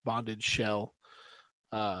bonded shell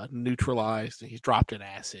neutralized and he's dropped in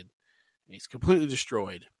acid. And he's completely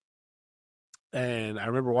destroyed. And I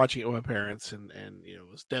remember watching it with my parents and it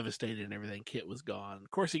was devastated and everything. Kit was gone. Of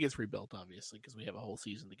course, he gets rebuilt, obviously, because we have a whole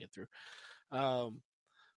season to get through.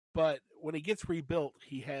 But when he gets rebuilt,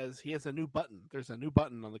 he has a new button. There's a new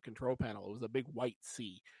button on the control panel. It was a big white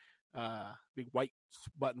C, big white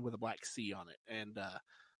button with a black C on it. And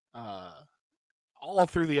all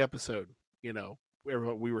through the episode,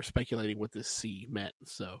 we were speculating what this C meant.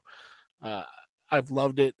 So I've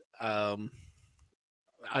loved it.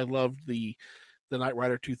 I loved the Knight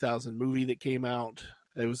Rider 2000 movie that came out.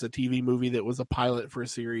 It was a TV movie that was a pilot for a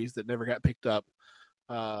series that never got picked up.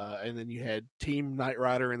 And then you had Team Knight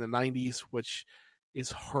Rider in the 90s, which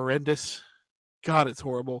is horrendous. God, it's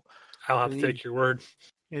horrible. I'll have to take your word.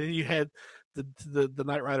 And then you had the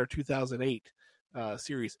Knight Rider 2008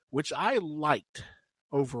 series, which I liked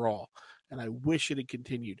overall, and I wish it had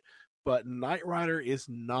continued. But Knight Rider is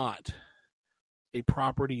not a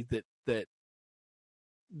property that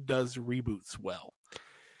does reboots well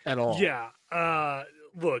at all. Yeah.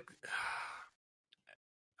 Look,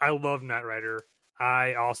 I love Knight Rider.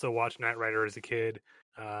 I also watched Knight Rider as a kid.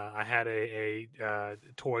 I had a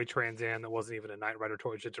toy Trans Am that wasn't even a Knight Rider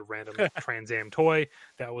toy, just a random Trans Am toy.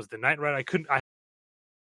 That was the Knight Rider. I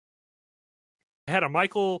had a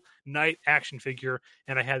Michael Knight action figure,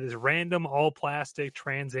 and I had this random all plastic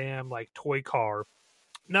Trans Am like toy car.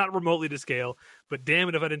 Not remotely to scale, but damn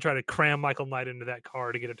it if I didn't try to cram Michael Knight into that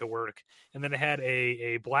car to get it to work. And then I had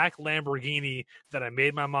a black Lamborghini that I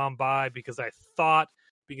made my mom buy because I thought,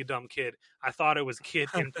 being a dumb kid, I thought it was Kid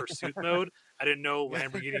in Pursuit mode. I didn't know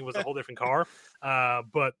Lamborghini was a whole different car.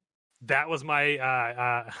 But that was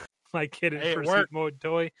my my Kid in Pursuit mode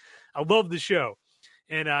toy. I love the show.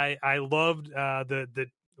 And I loved the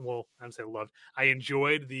well, I don't say loved. I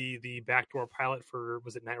enjoyed the backdoor pilot for,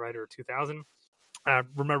 was it Knight Rider 2000? I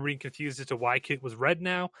remember being confused as to why Kit was red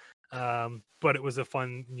now, but it was a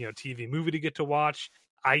fun, TV movie to get to watch.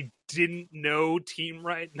 I didn't know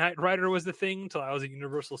Knight Rider was the thing until I was at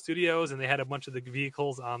Universal Studios, and they had a bunch of the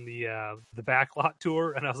vehicles on the backlot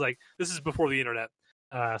tour, and I was like, "This is before the internet,"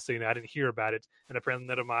 so I didn't hear about it. And apparently,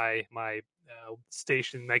 none of my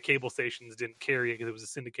cable stations didn't carry it because it was a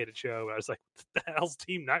syndicated show. I was like, "What the hell's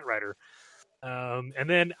Team Knight Rider?" And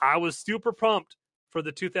then I was super pumped for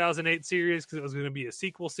the 2008 series because it was going to be a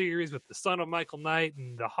sequel series with the son of Michael Knight,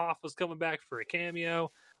 and the Hoff was coming back for a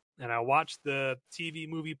cameo. And I watched the TV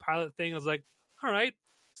movie pilot thing. I was like, all right,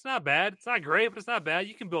 it's not bad. It's not great, but it's not bad.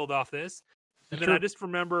 You can build off this. And then I just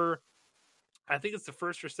remember, I think it's the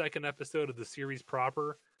first or second episode of the series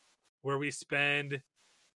proper, where we spend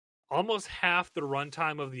almost half the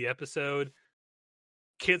runtime of the episode,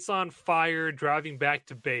 Kit's on fire, driving back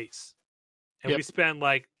to base. And we spend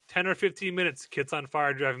like 10 or 15 minutes, Kit's on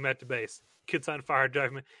fire, driving back to base. Kit's on fire,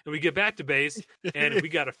 driving, and we get back to base, and we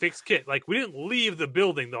got to fix Kit. Like, we didn't leave the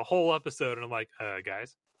building the whole episode, and I'm like,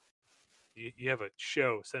 guys, you have a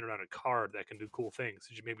show centered around a car that can do cool things.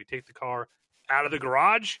 Did you maybe take the car out of the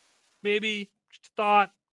garage? Maybe? Just a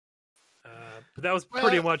thought. But that was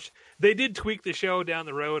pretty much, they did tweak the show down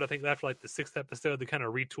the road. I think after like the 6th episode, they kind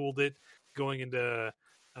of retooled it going into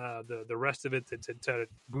the rest of it to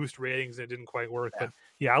boost ratings, and it didn't quite work. But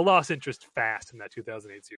yeah, I lost interest fast in that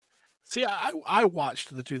 2008 series. See, I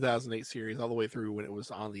watched the 2008 series all the way through when it was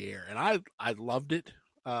on the air, and I loved it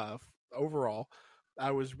overall. I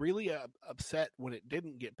was really upset when it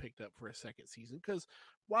didn't get picked up for a second season, because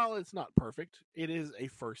while it's not perfect, it is a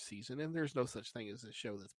first season, and there's no such thing as a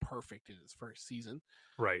show that's perfect in its first season.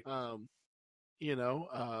 Right.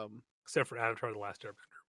 Except for Avatar: The Last Airbender.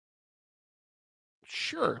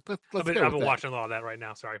 Sure. I've been watching a lot of that right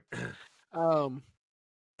now. Sorry.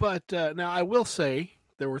 But now I will say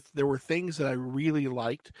there were things that I really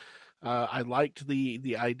liked. I liked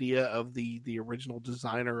the idea of the original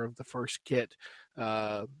designer of the first Kit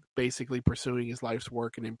basically pursuing his life's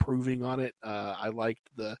work and improving on it. I liked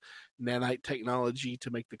the nanite technology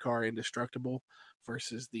to make the car indestructible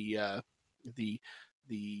versus the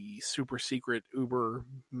super secret uber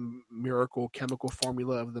miracle chemical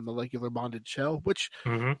formula of the molecular bonded shell, which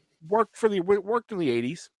worked in the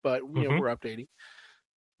 80s, but we're updating.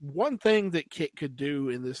 One thing that Kit could do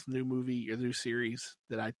in this new movie or new series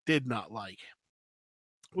that I did not like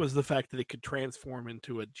was the fact that it could transform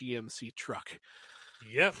into a GMC truck.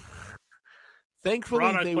 Yep.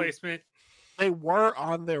 Thankfully, placement. They were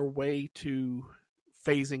on their way to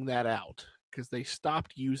phasing that out because they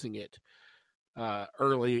stopped using it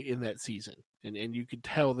early in that season, and you could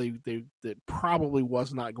tell that probably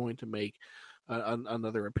was not going to make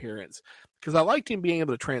another appearance, because I liked him being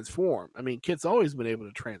able to transform. I mean, Kit's always been able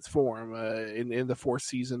to transform. In the 4th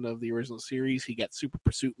season of the original series, he got super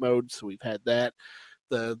pursuit mode, so we've had that.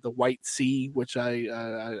 The White Sea, which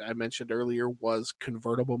I mentioned earlier, was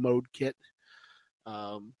convertible mode Kit.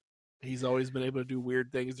 He's always been able to do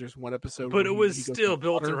weird things. There's one episode, but it was still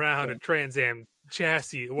built around a Trans Am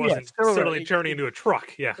chassis. It wasn't suddenly turning into a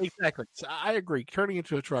truck. Yeah, exactly. So I agree. Turning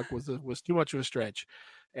into a truck was too much of a stretch.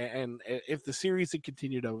 And if the series had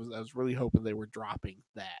continued, I was really hoping they were dropping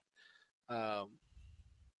that.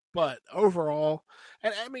 But overall,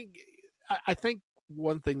 and I mean, I think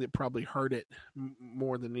one thing that probably hurt it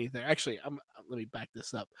more than anything. Actually, let me back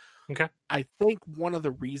this up. Okay. I think one of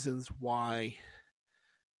the reasons why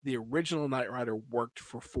the original Knight Rider worked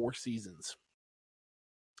for 4 seasons,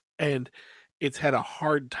 and it's had a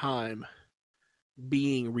hard time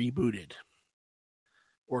being rebooted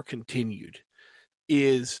or continued,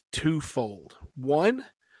 is twofold. One,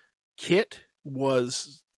 Kit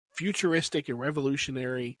was futuristic and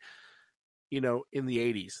revolutionary, in the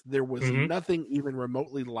 80s. There was nothing even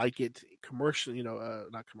remotely like it commercially,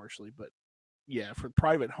 not commercially, but for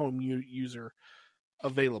private home user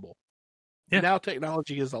available. Yeah. Now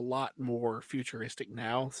technology is a lot more futuristic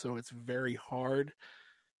now, so it's very hard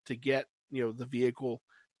to get, the vehicle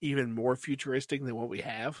even more futuristic than what we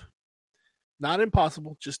have. Not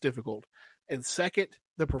impossible, just difficult. And second,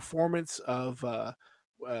 the performance of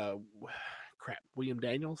William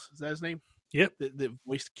Daniels, is that his name? Yep. The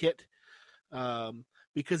voiced Kit,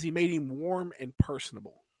 because he made him warm and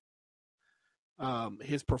personable.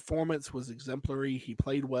 His performance was exemplary. He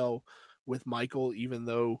played well with Michael, even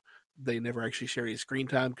though they never actually shared his screen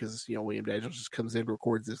time because William Daniels just comes in and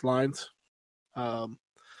records his lines. But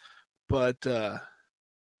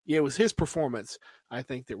it was his performance, I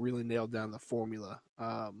think, that really nailed down the formula.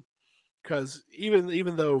 because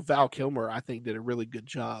even though Val Kilmer, I think, did a really good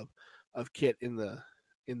job of Kit in the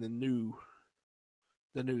new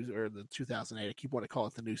or the 2008. I keep wanting to call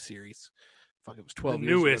it the new series. Fuck, it was 12 The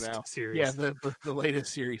years newest ago now. series. Yeah, the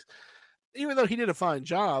latest series. Even though he did a fine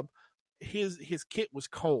job, his Kit was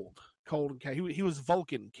cold and he was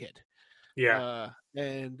Vulcan Kit. Yeah.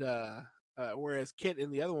 Whereas Kit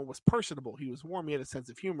in the other one was personable. He was warm. He had a sense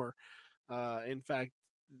of humor. In fact,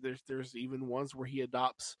 there's even ones where he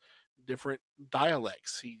adopts different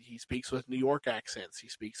dialects. He speaks with New York accents. He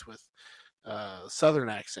speaks with Southern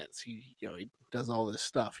accents. He does all this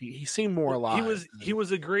stuff. He seemed more alive. He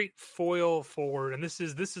was a great foil for, and this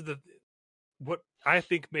is the what I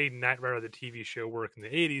think made Knight Rider the TV show work in the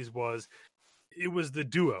 80s was it was the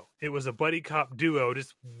duo. It was a buddy cop duo.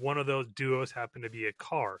 Just one of those duos happened to be a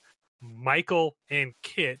car. Michael and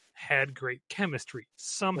Kit had great chemistry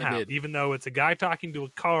somehow, even though it's a guy talking to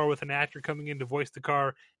a car with an actor coming in to voice the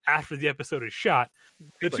car after the episode is shot.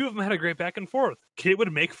 The two of them had a great back and forth. Kit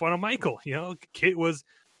would make fun of Michael. Kit was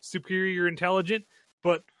superior intelligent,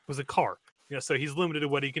 but was a car. So he's limited to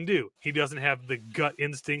what he can do. He doesn't have the gut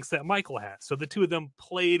instincts that Michael has. So the two of them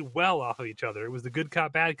played well off of each other. It was the good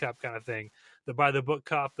cop, bad cop kind of thing. The by the book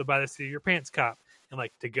cop, the by the seat of your pants cop. And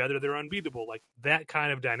together they're unbeatable. That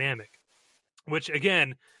kind of dynamic, which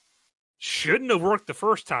again shouldn't have worked the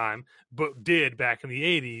first time, but did back in the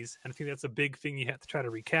 80s. And I think that's a big thing you have to try to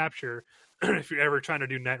recapture if you're ever trying to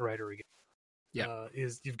do Knight Rider again. Yeah,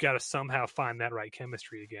 is you've got to somehow find that right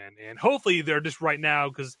chemistry again. And hopefully they're just right now,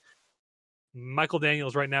 because Michael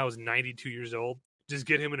Daniels right now is 92 years old. Just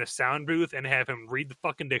get him in a sound booth and have him read the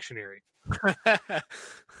fucking dictionary.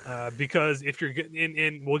 Because if you're getting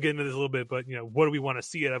in, we'll get into this a little bit, but what do we want to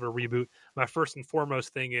see out of a reboot? My first and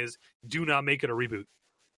foremost thing is do not make it a reboot.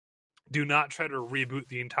 Do not try to reboot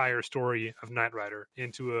the entire story of Knight Rider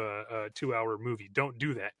into a 2-hour movie. Don't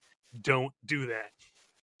do that. Don't do that.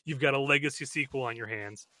 You've got a legacy sequel on your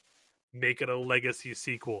hands. Make it a legacy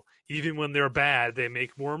sequel. Even when they're bad, they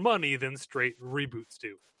make more money than straight reboots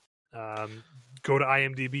do. Go to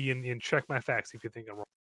IMDb and check my facts if you think I'm wrong.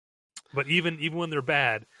 But even when they're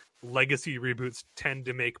bad, legacy reboots tend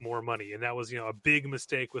to make more money. And that was, a big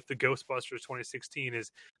mistake with the Ghostbusters 2016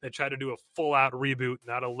 is they tried to do a full-out reboot,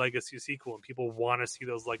 not a legacy sequel, and people want to see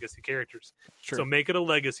those legacy characters. Sure. So make it a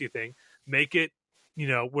legacy thing. Make it,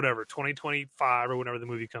 2025 or whenever the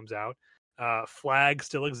movie comes out. Flag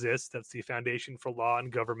still exists. That's the Foundation for Law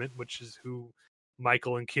and Government, which is who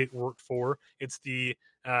Michael and Kit worked for. It's the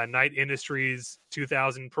Knight Industries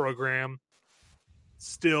 2000 program,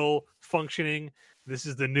 still functioning. This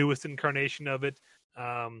is the newest incarnation of it.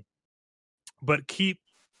 But give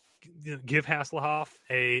Hasselhoff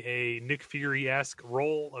a Nick Fury-esque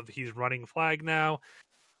role of he's running Flag now.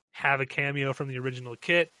 Have a cameo from the original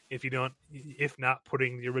Kit. If not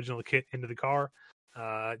putting the original Kit into the car.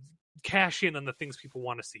 Cash in on the things people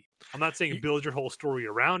want to see. I'm not saying build your whole story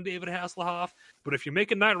around David Hasselhoff, but if you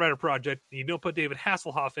make a Knight Rider project and you don't put David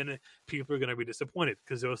Hasselhoff in it, people are going to be disappointed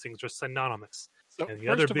because those things are synonymous. So and the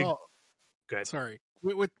other big, go ahead. Sorry,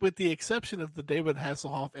 with the exception of the David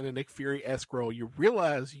Hasselhoff and a Nick Fury-esque role, you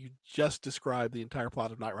realize you just described the entire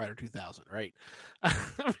plot of Knight Rider 2000, right?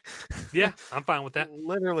 Yeah, I'm fine with that.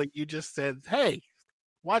 Literally, you just said, "Hey,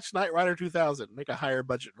 watch Knight Rider 2000. Make a higher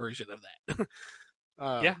budget version of that."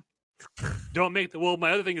 Yeah.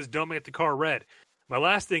 My other thing is don't make the car red. My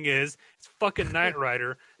last thing is it's fucking Knight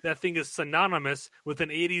Rider. That thing is synonymous with an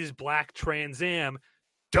 80s black Trans Am.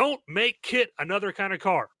 Don't make Kit another kind of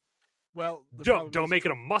car. Well, don't make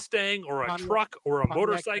it a Mustang or a truck or a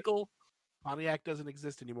motorcycle. Pontiac doesn't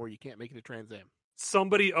exist anymore. You can't make it a Trans Am.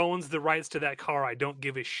 Somebody owns the rights to that car. I don't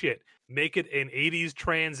give a shit. Make it an 80s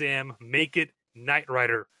Trans Am. Make it Knight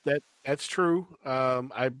Rider. That's true.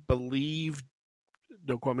 I believe,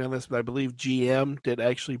 don't quote me on this, but I believe GM did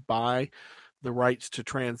actually buy the rights to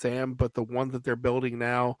Trans Am, but the one that they're building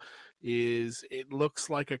now it looks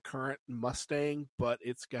like a current Mustang, but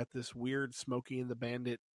it's got this weird Smokey and the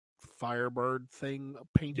Bandit Firebird thing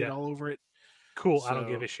painted all over it. Cool. So, I don't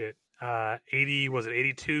give a shit.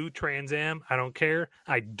 82 Trans Am? I don't care.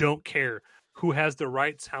 I don't care who has the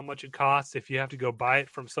rights, how much it costs. If you have to go buy it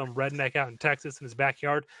from some redneck out in Texas in his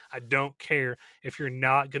backyard, I don't care. If you're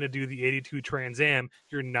not going to do the 82 Trans Am,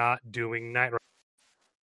 you're not doing Knight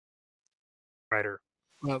Rider.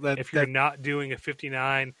 Well, you're not doing a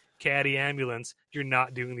 59 Caddy ambulance, you're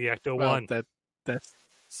not doing the Ecto-1. That's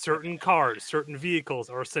certain cars, certain vehicles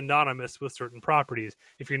are synonymous with certain properties.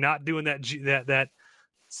 If you're not doing that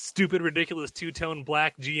stupid, ridiculous two-tone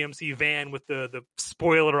black GMC van with the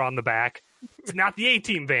spoiler on the back, it's not the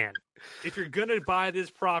A-Team van. If you're going to buy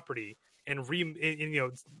this property, and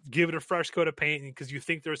give it a fresh coat of paint because you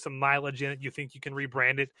think there's some mileage in it, you think you can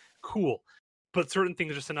rebrand it, cool. But certain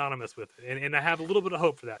things are synonymous with it. And I have a little bit of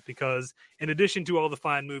hope for that because in addition to all the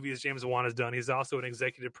fine movies James Wan has done, he's also an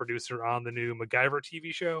executive producer on the new MacGyver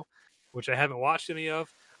TV show, which I haven't watched any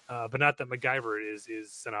of. But not that MacGyver is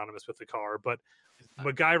synonymous with the car. But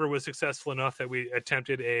MacGyver was successful enough that we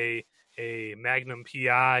attempted a Magnum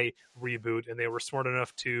PI reboot, and they were smart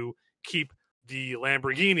enough to keep the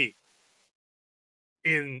Lamborghini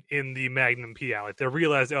in the Magnum PI. Like they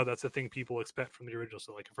realized, that's the thing people expect from the original.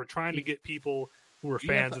 So like if we're trying to get people who are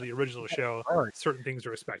fans of the original show, certain things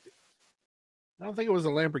are expected. I don't think it was a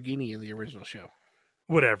Lamborghini in the original show.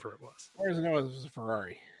 Whatever it was. Or no, it was a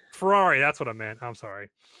Ferrari. Ferrari, that's what I meant. I'm sorry.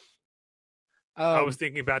 I was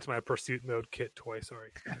thinking back to my Pursuit Mode Kit toy. Sorry.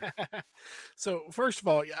 So first of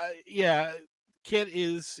all, yeah, Kit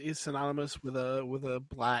is synonymous with a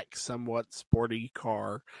black, somewhat sporty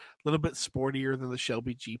car, a little bit sportier than the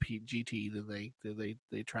Shelby GT that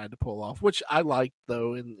they tried to pull off, which I liked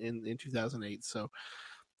though in 2008. So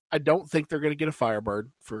I don't think they're going to get a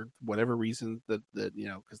Firebird for whatever reason that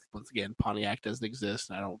because once again Pontiac doesn't exist,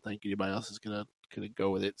 and I don't think anybody else is going to go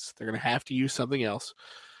with it. So they're going to have to use something else.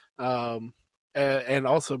 And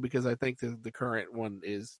also because I think the current one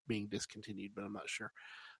is being discontinued, but I'm not sure.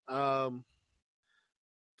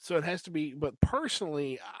 So it has to be, but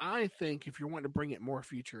personally, I think if you're wanting to bring it more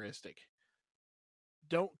futuristic,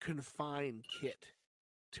 don't confine Kit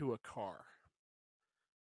to a car.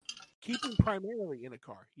 Keep him primarily in a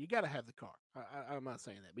car. You got to have the car. I'm not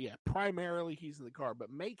saying that, but yeah, primarily he's in the car, but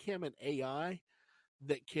make him an AI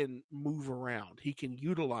that can move around. He can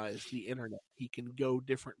utilize the internet. He can go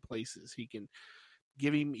different places. He can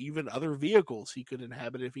give him even other vehicles he could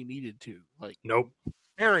inhabit if he needed to. Like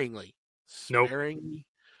sparingly,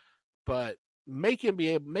 but make him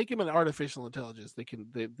an artificial intelligence that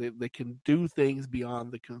can do things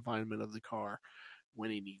beyond the confinement of the car when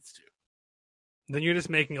he needs to. Then you're just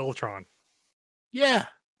making Ultron. Yeah,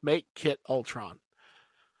 make Kit Ultron.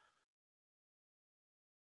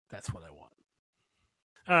 That's what I want.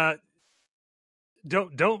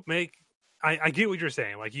 Don't make. I get what you're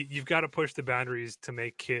saying. Like you've got to push the boundaries to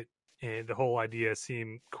make Kit and the whole idea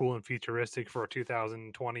seem cool and futuristic for a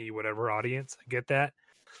 2020 whatever audience. I get that,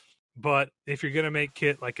 but if you're gonna make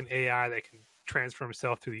Kit like an AI that can transfer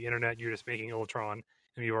himself through the internet, you're just making Ultron,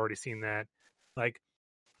 and you've already seen that. Like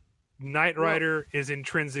Knight Rider is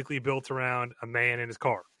intrinsically built around a man in his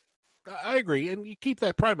car. I agree, and you keep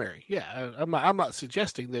that primary. Yeah, I'm not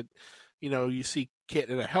suggesting that. You see Kit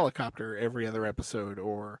in a helicopter every other episode,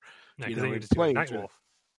 or in planes.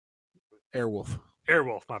 Airwolf,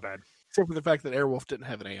 my bad. Except for the fact that Airwolf didn't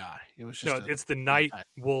have an AI. It was just it's the Night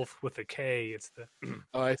Wolf with a K. It's the.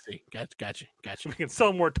 Oh, I see. Gotcha. We can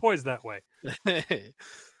sell more toys that way.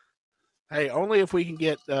 Hey, only if we can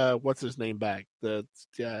get what's his name back.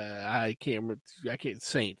 I can't remember.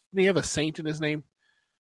 Saint. Did he have a Saint in his name?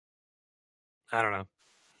 I don't know.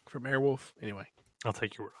 From Airwolf. Anyway, I'll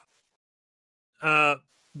take your word on it.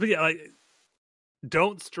 But yeah, like,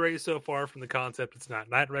 don't stray so far from the concept it's not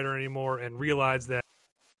Knight Rider anymore, and realize that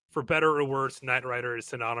for better or worse, Knight Rider is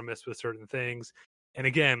synonymous with certain things. And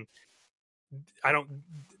again, I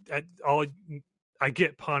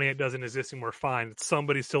get Pontiac doesn't exist anymore. Fine,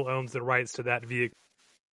 somebody still owns the rights to that vehicle.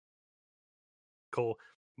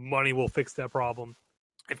 Money will fix that problem.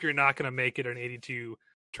 If you're not going to make it an 82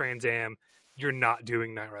 Trans Am, you're not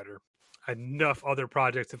doing Knight Rider. Enough other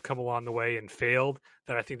projects have come along the way and failed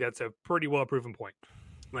that I think that's a pretty well proven point.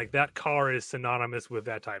 Like that car is synonymous with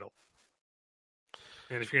that title.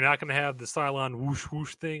 And if you're not going to have the Cylon whoosh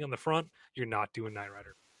whoosh thing on the front, you're not doing Knight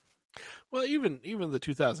Rider. Well, even the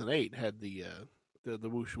 2008 had the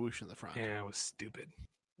whoosh whoosh in the front. Yeah, it was stupid.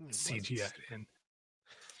 CGI'd in.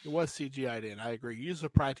 It was CGI'd in. I agree. Use a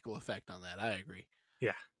practical effect on that. I agree.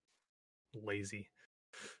 Yeah. Lazy.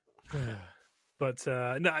 But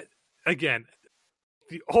no, again,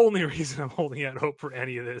 the only reason I'm holding out hope for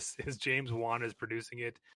any of this is James Wan is producing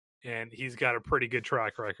it, and he's got a pretty good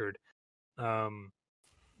track record.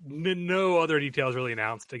 No other details really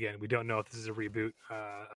announced. Again, we don't know if this is a reboot,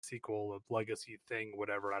 a sequel, a legacy thing,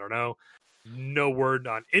 whatever. I don't know. No word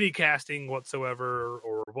on any casting whatsoever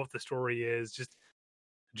or what the story is. Just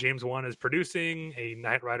James Wan is producing a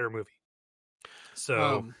Knight Rider movie.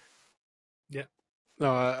 So, yeah.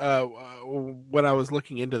 No, when I was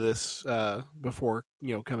looking into this before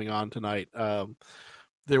coming on tonight,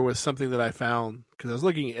 there was something that I found because I was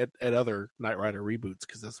looking at other Knight Rider reboots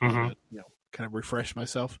because that's what kind of refresh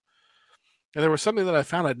myself. And there was something that I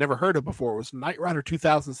found I'd never heard of before. It was Knight Rider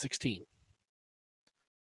 2016.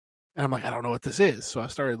 And I'm like, I don't know what this is. So I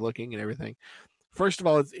started looking and everything. First of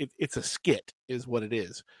all, it's a skit, is what it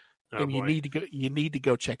is, Oh, and you boy. need to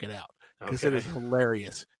go check it out because it is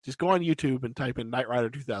hilarious. Just go on YouTube and type in Knight Rider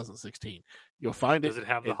 2016. You'll find it. Does it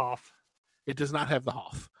have the Hoff? It does not have the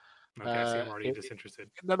Hoff. Okay, see, I'm already disinterested.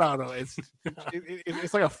 No.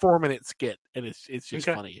 It's like a 4-minute skit, and it's just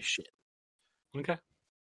funny as shit. Okay.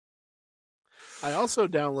 I also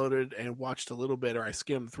downloaded and watched a little bit, or I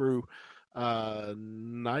skimmed through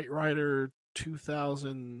Knight Rider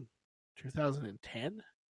 2010.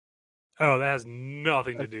 Oh, that has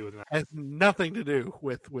nothing to do with that. Has nothing to do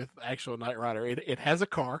with actual Knight Rider. It has a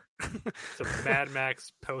car. It's a Mad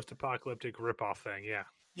Max post-apocalyptic ripoff thing. Yeah.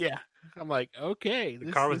 Yeah, I'm like, okay, The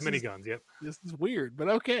car with miniguns. Yep. This is weird, but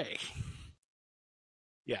okay.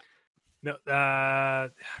 Yeah. No, I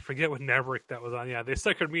forget what network that was on. Yeah, they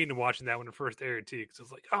suckered me into watching that when it first aired too, because it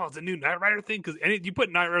was like, oh, it's a new Knight Rider thing. Because you put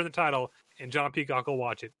Knight Rider in the title, and John Peacock will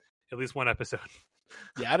watch it at least one episode.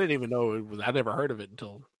 Yeah, I didn't even know it was. I never heard of it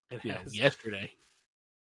until yesterday.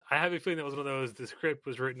 I have a feeling that was one of those. The script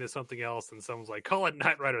was written as something else, and someone's like, call it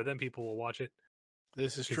Knight Rider, then people will watch it.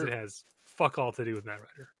 This is true. It has fuck all to do with Knight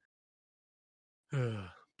Rider.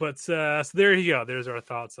 But so there you go. There's our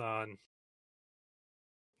thoughts on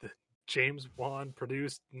the James Wan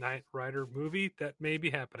produced Knight Rider movie that may be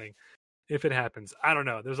happening. If it happens, I don't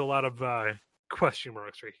know. There's a lot of question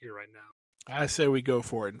marks right here, right now. I say we go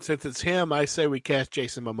for it. And since it's him, I say we cast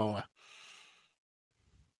Jason Momoa.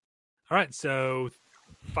 All right. So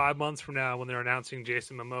 5 months from now, when they're announcing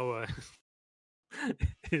Jason Momoa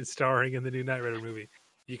is starring in the new Knight Rider movie,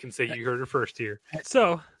 you can say you heard it first here.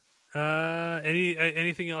 So,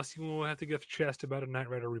 anything else you will have to get off your chest about a Knight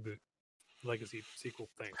Rider reboot, legacy sequel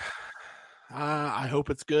thing? I hope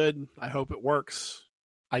it's good. I hope it works.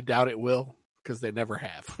 I doubt it will because they never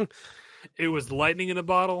have. It was lightning in a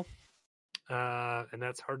bottle, and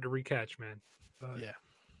that's hard to recatch, man. But,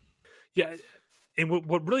 yeah. And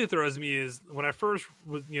what really throws me is when I first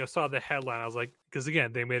saw the headline, I was like, because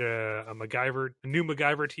again, they made a new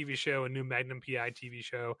MacGyver TV show, a new Magnum PI TV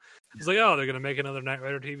show. I was like, oh, they're gonna make another Knight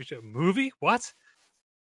Rider TV show movie? What?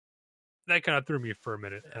 That kind of threw me for a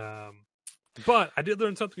minute. But I did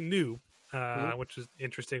learn something new, which is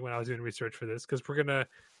interesting when I was doing research for this, because we're gonna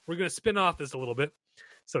spin off this a little bit.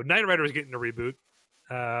 So Knight Rider is getting a reboot.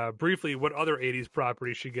 Briefly, what other 80s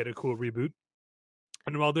properties should get a cool reboot?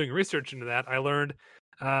 And while doing research into that, I learned,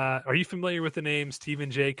 are you familiar with the name Stephen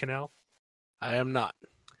J. Cannell? I am not.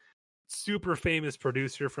 Super famous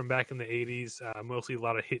producer from back in the 80s, mostly a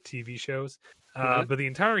lot of hit TV shows. But the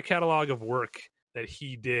entire catalog of work that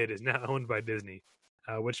he did is now owned by Disney,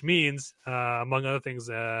 which means, among other things,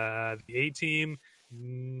 the A-Team,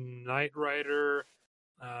 Knight Rider,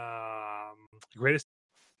 Greatest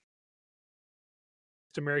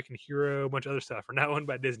American Hero, a bunch of other stuff are now owned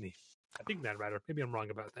by Disney. I think Knight Rider. Maybe I'm wrong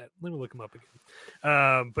about that. Let me look him up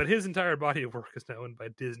again. But his entire body of work is now owned by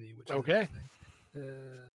Disney. Which okay.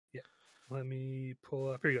 Yeah. Let me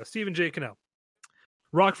pull up. Here you go. Stephen J. Cannell.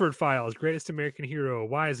 Rockford Files, Greatest American Hero,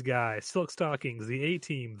 Wise Guy, Silk Stockings, The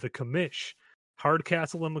A-Team, The Commish,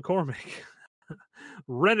 Hardcastle and McCormick,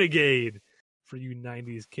 Renegade for you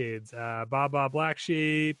 90s kids, Baba Black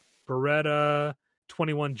Sheep, Beretta,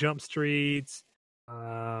 21 Jump Streets,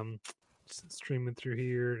 streaming through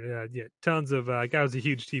here. Yeah, tons of guy was a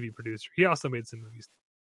huge TV producer. He also made some movies,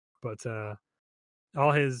 but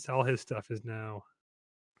all his stuff is now.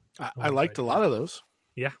 I liked a lot of those.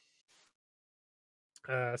 Yeah.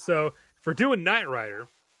 So for doing Knight Rider,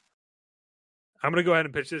 I'm gonna go ahead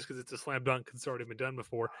and pitch this because it's a slam dunk. It's already been done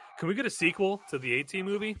before. Can we get a sequel to the A-Team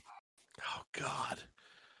movie? Oh God.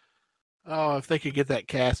 Oh, if they could get that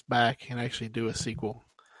cast back and actually do a sequel,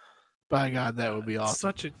 by God, that would be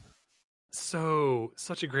awesome.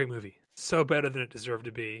 Such a great movie. So better than it deserved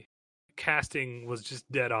to be. Casting was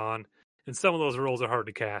just dead on, and some of those roles are hard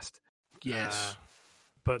to cast. Yes.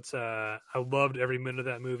 But I loved every minute of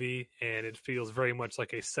that movie, and it feels very much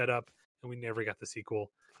like a setup, and we never got the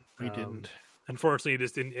sequel. We didn't. Unfortunately, it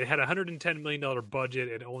just didn't. It had a $110 million budget.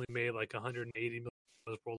 It only made like $180 million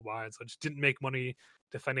worldwide, so it just didn't make money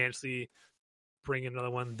to financially bring in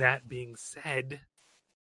another one. That being said,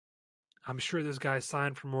 I'm sure this guy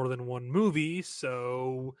signed for more than one movie,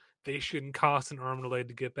 so they shouldn't cost an arm and a leg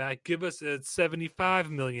to get back. Give us a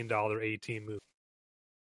 $75 million A-Team movie.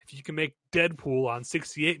 If you can make Deadpool on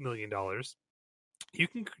 $68 million, you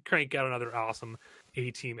can crank out another awesome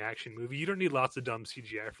A-Team action movie. You don't need lots of dumb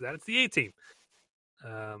CGI for that. It's the A-Team.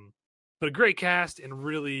 But a great cast and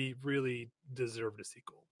really, really deserved a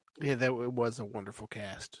sequel. Yeah, it was a wonderful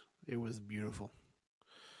cast. It was beautiful.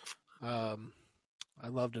 I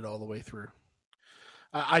loved it all the way through.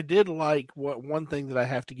 I did like one thing that I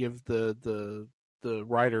have to give the the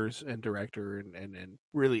writers and director and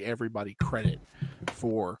really everybody credit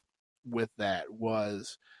for with that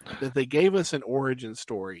was that they gave us an origin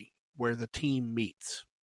story where the team meets,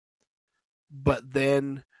 but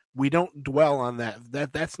then we don't dwell on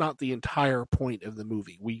that's not the entire point of the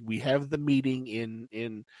movie. We have the meeting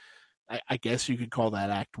in I guess you could call that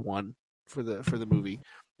act 1 for the movie,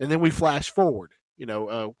 and then we flash forward,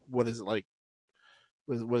 what is it, like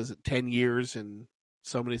what is it, 10 years and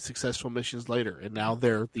so many successful missions later, and now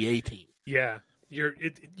they're the A-team. Yeah.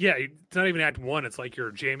 It's not even act 1. It's like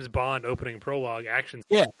your James Bond opening prologue action.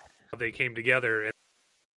 Yeah. They came together and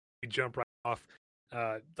we jump right off.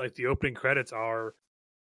 Like the opening credits are,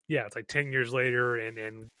 it's like 10 years later and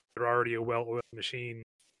they're already a well-oiled machine.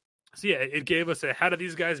 So yeah, it gave us how did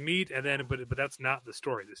these guys meet? And then, but that's not the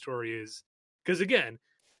story. The story is, because again,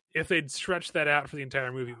 if they'd stretched that out for the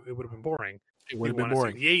entire movie, it would have been boring. It would have been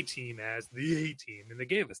boring. The A-team as the A-team, and they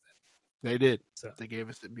gave us that. They did. So they gave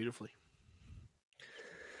us it beautifully.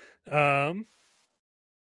 I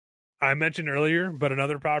mentioned earlier, but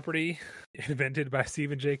another property invented by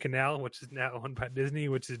Stephen J. Cannell, which is now owned by Disney,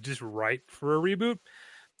 which is just ripe for a reboot.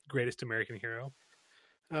 Greatest American Hero.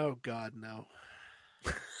 Oh God, no.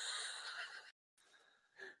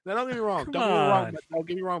 Now, don't get me wrong. Don't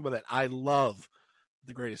get me wrong with that. I love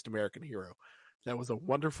The Greatest American Hero. That was a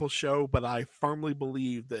wonderful show, but I firmly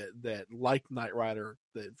believe that like Knight Rider,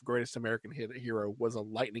 the Greatest American Hero was a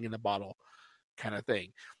lightning in a bottle kind of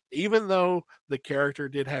thing. Even though the character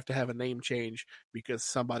did have to have a name change because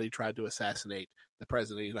somebody tried to assassinate the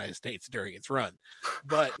President of the United States during its run.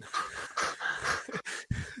 But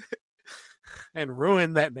and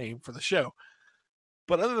ruin that name for the show.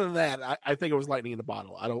 But other than that, I think it was lightning in a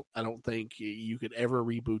bottle. I don't think you could ever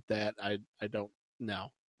reboot that. I don't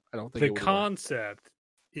think the concept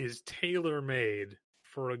is tailor made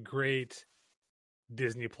for a great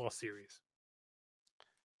Disney Plus series.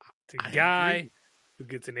 It's a guy who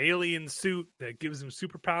gets an alien suit that gives him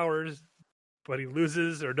superpowers, but he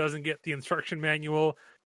loses or doesn't get the instruction manual,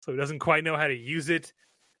 so he doesn't quite know how to use it.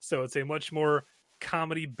 So it's a much more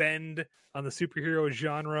comedy bend on the superhero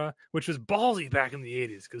genre, which was ballsy back in the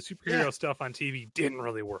 80s because superhero stuff on TV didn't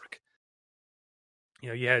really work.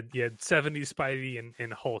 You had 70s Spidey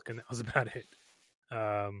and Hulk, and that was about it.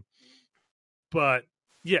 But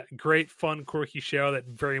yeah, great, fun, quirky show that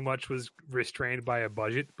very much was restrained by a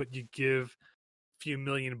budget. But you give a few $1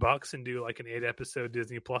 million and do like an 8-episode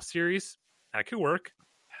Disney Plus series, that could work.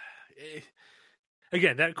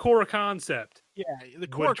 Again, that core concept, the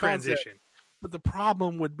core transition. Concept, but the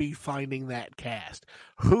problem would be finding that cast.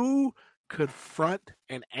 Who could front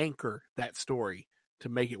and anchor that story to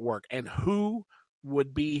make it work, and who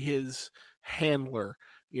would be his handler,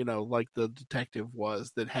 like the detective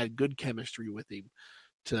was, that had good chemistry with him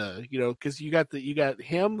to, because you got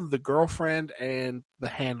him, the girlfriend, and the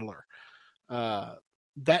handler.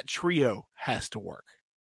 That trio has to work.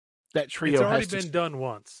 That trio it's already been done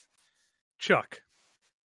once. Chuck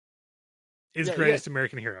is Greatest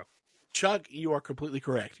American Hero. Chuck, you are completely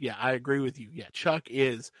correct. Yeah, I agree with you. Yeah, Chuck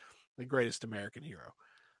is the Greatest American Hero.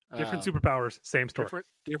 Different superpowers, same story.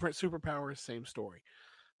 Different superpowers, same story.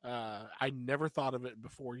 I never thought of it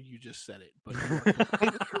before you just said it, but you are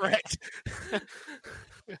completely correct.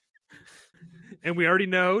 And we already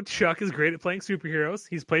know Chuck is great at playing superheroes.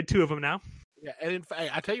 He's played 2 of them now. Yeah, and in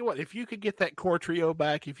fact, I tell you what, if you could get that core trio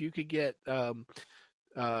back, if you could get Adam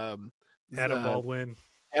Baldwin.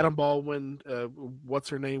 What's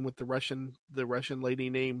her name with the Russian lady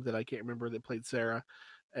name that I can't remember that played Sarah,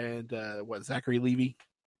 and Zachary Levi.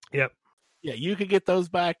 Yep. Yeah, you could get those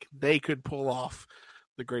back. They could pull off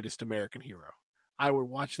The Greatest American Hero. I would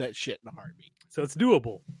watch that shit in a heartbeat. So it's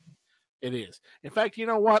doable. It is. In fact, you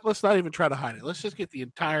know what? Let's not even try to hide it. Let's just get the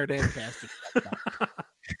entire damn cast.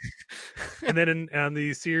 And then on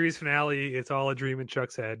the series finale, it's all a dream in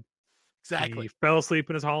Chuck's head. Exactly. He fell asleep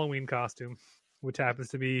in his Halloween costume, which happens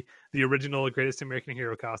to be the original Greatest American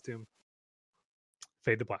Hero costume.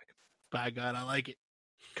 Fade to black. By God, I like it.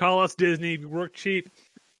 Call us Disney. We work cheap.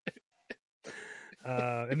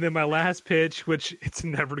 And then my last pitch, which it's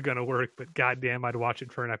never going to work, but goddamn, I'd watch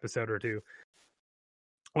it for an episode or two.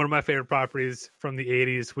 One of my favorite properties from the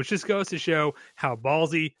 80s, which just goes to show how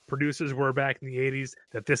ballsy producers were back in the 80s,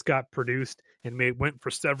 that this got produced and went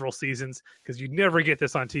for several seasons, because you'd never get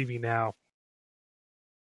this on TV now.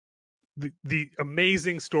 The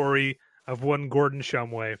amazing story of one Gordon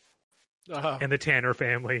Shumway and the Tanner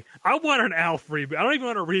family. I want an Alf reboot. I don't even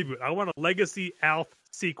want a reboot. I want a legacy Alf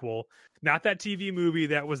sequel. Not that TV movie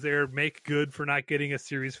that was there, make good for not getting a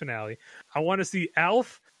series finale. I want to see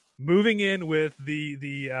Alf moving in with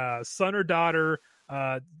the son or daughter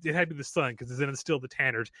it had to be the son because then it's still the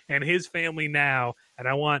Tanners and his family now, and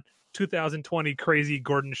I want 2020 crazy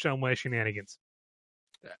Gordon Shumway shenanigans.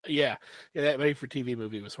 Yeah, that made-for-TV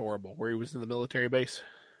movie was horrible, where he was in the military base.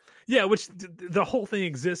 Yeah, which the whole thing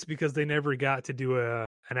exists because they never got to do an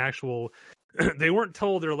actual. They weren't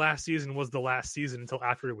told their last season was the last season until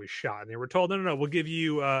after it was shot, and they were told, no, we'll give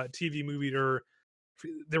you a TV movie, or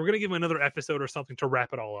they were going to give them another episode or something to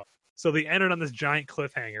wrap it all up. So they ended on this giant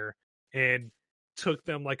cliffhanger, and took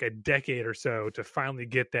them like a decade or so to finally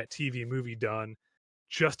get that TV movie done,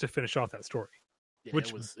 just to finish off that story. Yeah, which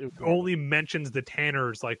it was only mentions the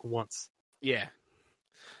Tanners like once. Yeah.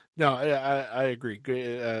 No, I agree.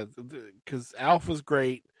 Because Alf was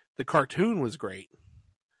great. The cartoon was great.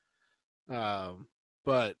 And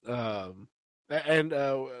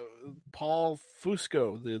Paul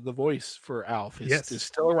Fusco, the voice for Alf, is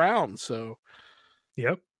still around. So,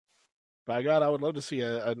 yep. By God, I would love to see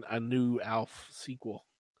a new Alf sequel.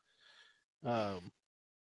 I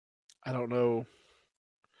don't know.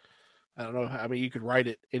 I mean, you could write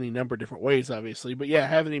it any number of different ways, obviously, but yeah,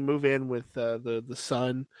 having him move in with the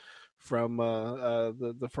son from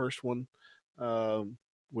the first one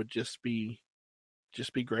would just be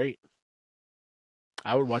great.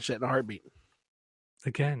 I would watch that in a heartbeat.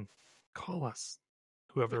 Again, call us,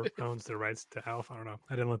 whoever owns the rights to Alf. I don't know.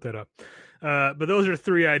 I didn't look that up. But those are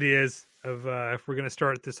 3 ideas of if we're going to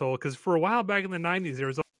start this whole, because for a while back in the 90s, there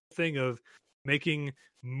was a thing of making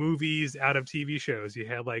movies out of TV shows. You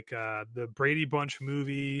had like the Brady Bunch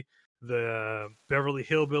movie, the Beverly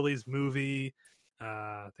Hillbillies movie.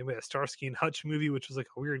 Then we had a Starsky and Hutch movie, which was like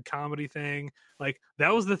a weird comedy thing. Like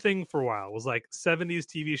that was the thing for a while. It was like 70s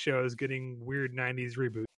TV shows getting weird 90s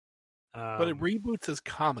reboots. But it reboots as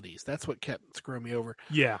comedies. That's what kept screwing me over.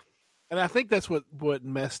 Yeah. And I think that's what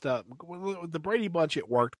messed up. The Brady Bunch, it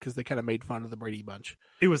worked because they kind of made fun of the Brady Bunch.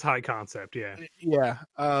 It was high concept, yeah. Yeah.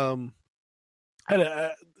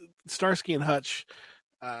 Starsky and Hutch,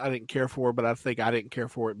 I didn't care for, but I think I didn't care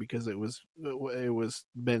for it because it was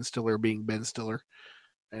Ben Stiller being Ben Stiller,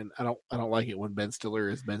 and I don't like it when Ben Stiller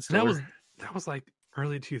is Ben Stiller. That was like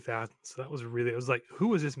early 2000s. So it was like, who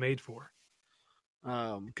was this made for?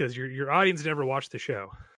 Because your audience never watched the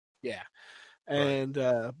show. Yeah. And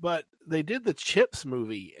but they did the Chips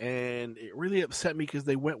movie, and it really upset me because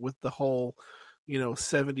they went with the whole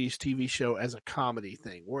 70s TV show as a comedy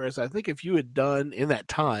thing. Whereas I think if you had done a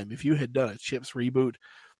Chips reboot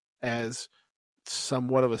as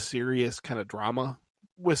somewhat of a serious kind of drama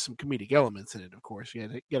with some comedic elements in it, of course,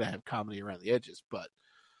 you gotta have comedy around the edges, but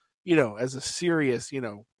as a serious,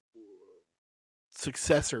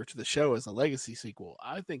 successor to the show as a legacy sequel,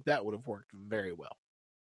 I think that would have worked very well.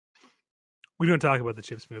 We don't talk about the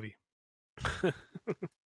Chips movie.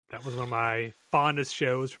 That was one of my fondest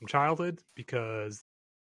shows from childhood because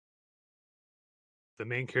the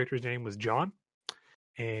main character's name was John,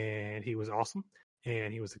 and he was awesome,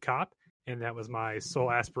 and he was a cop, and that was my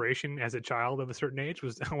sole aspiration as a child of a certain age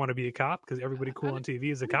was I want to be a cop because everybody cool on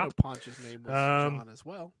TV is a cop. Ponch's name was John as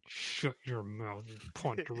well. Shut your mouth, you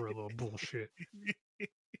Pontarilla bullshit.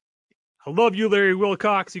 I love you, Larry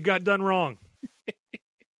Wilcox. You got done wrong.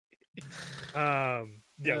 Yeah,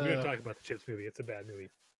 we're gonna talk about the Chips movie. It's a bad movie.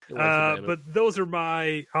 But those are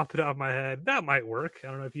my off the top of my head. That might work. I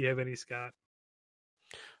don't know if you have any, Scott.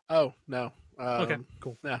 Oh no. Okay,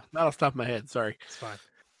 cool. No, not off the top of my head. Sorry. It's fine.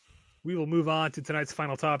 We will move on to tonight's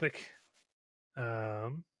final topic.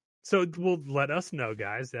 So we'll let us know,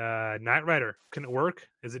 guys. Knight Rider, can it work?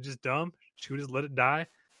 Is it just dumb? Should we just let it die?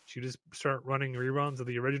 Should we just start running reruns of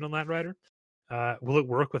the original Knight Rider? Will it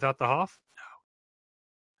work without the Hoff? No.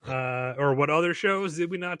 Or what other shows did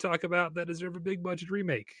we not talk about that deserve a big budget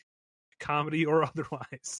remake, comedy or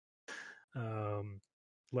otherwise?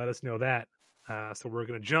 Let us know that. So we're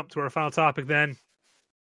going to jump to our final topic then.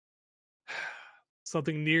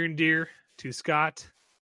 Something near and dear to Scott,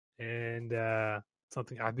 and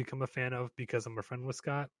something I've become a fan of because I'm a friend with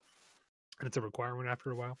Scott, and it's a requirement after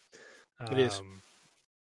a while. It is.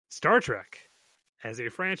 Star Trek, as a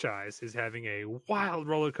franchise, is having a wild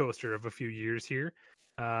roller coaster of a few years here.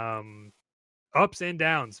 Ups and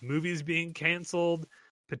downs, movies being canceled,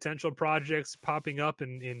 potential projects popping up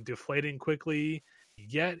and deflating quickly.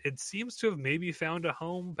 Yet it seems to have maybe found a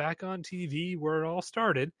home back on TV where it all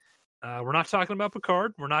started. We're not talking about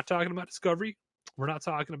Picard. We're not talking about Discovery. We're not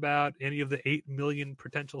talking about any of the 8 million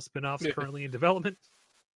potential spinoffs currently in development.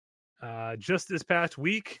 Just this past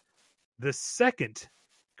week, the second,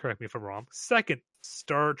 correct me if I'm wrong, second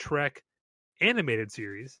Star Trek animated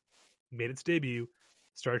series made its debut.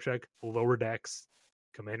 Star Trek Lower Decks.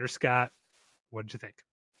 Commander Scott, what did you think?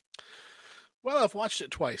 Well, I've watched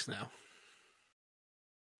it twice now.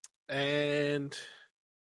 And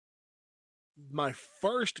my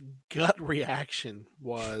first gut reaction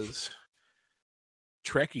was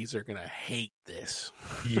Trekkies are gonna hate this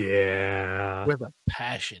Yeah. with a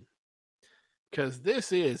passion, because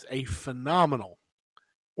this is a phenomenal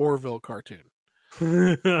Orville cartoon.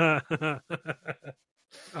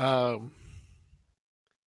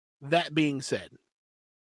 That being said,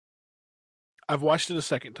 I've watched it a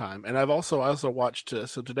second time, and I also watched.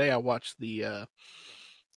 So today I watched the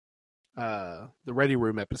Ready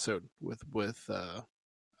Room episode with Will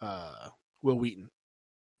Wheaton,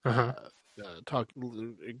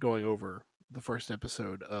 going over the first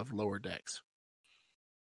episode of Lower Decks,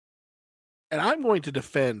 and I'm going to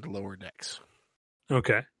defend Lower Decks.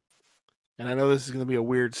 Okay. And I know this is going to be a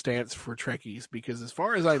weird stance for Trekkies, because as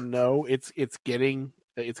far as I know, it's getting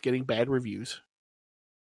bad reviews.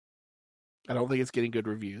 I don't think it's getting good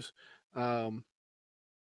reviews. But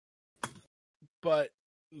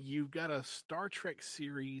you've got a Star Trek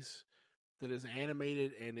series that is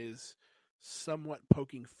animated and is somewhat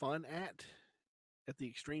poking fun at the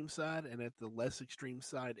extreme side, and at the less extreme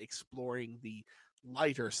side exploring the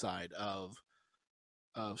lighter side of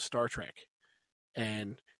Star Trek.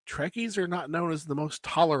 And Trekkies are not known as the most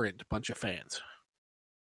tolerant bunch of fans.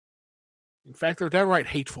 In fact, they're downright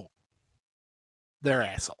hateful. They're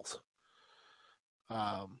assholes.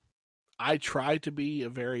 I try to be a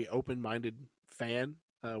very open-minded fan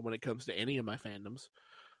when it comes to any of my fandoms,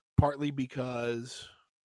 partly because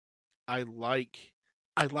I like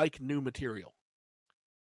new material.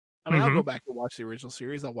 I mean, I'll go back and watch the original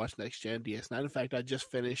series. I'll watch Next Gen, DS9. In fact, I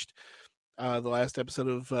just finished the last episode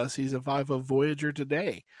of season 5 of Voyager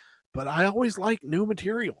today. But I always like new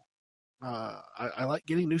material. I like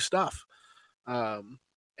getting new stuff. And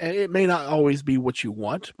it may not always be what you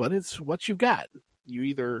want, but it's what you've got. You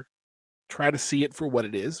either try to see it for what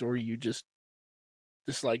it is, or you just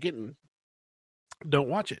dislike it and don't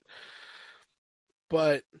watch it.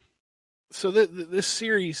 But so this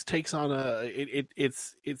series takes on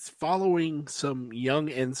it's following some young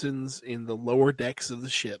ensigns in the lower decks of the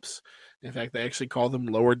ships. In fact, they actually call them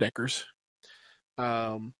lower deckers.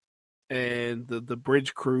 And the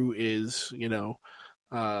bridge crew is,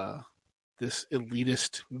 this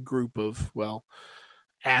elitist group of,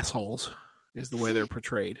 assholes is the way they're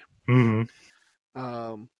portrayed.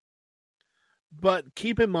 Mm-hmm. But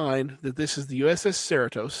keep in mind that this is the USS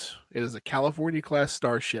Cerritos. It is a California-class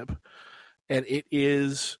starship, and it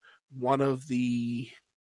is it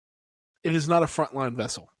is not a frontline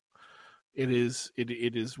vessel. It is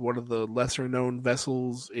one of the lesser known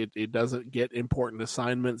vessels. It doesn't get important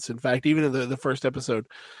assignments. In fact, even in the first episode,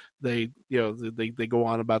 they go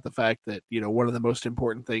on about the fact that one of the most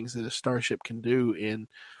important things that a starship can do in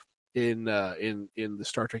the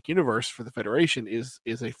Star Trek universe for the Federation is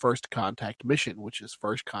a first contact mission, which is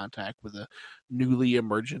first contact with a newly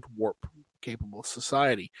emergent warp capable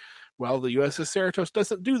society. Well, the USS Cerritos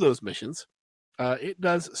doesn't do those missions. It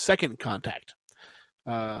does second contact.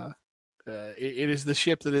 It is the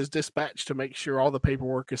ship that is dispatched to make sure all the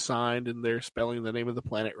paperwork is signed and they're spelling the name of the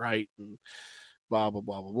planet right and blah, blah,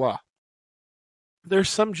 blah, blah, blah. There's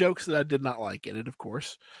some jokes that I did not like in it, of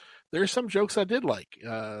course. There's some jokes I did like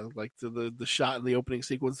the shot in the opening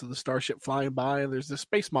sequence of the starship flying by, and there's this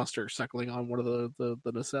space monster suckling on one of the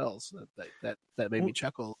nacelles. That made me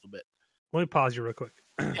chuckle a little bit. Let me pause you real quick.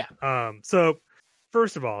 Yeah. So,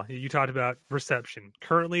 first of all, you talked about reception.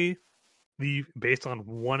 Currently, based on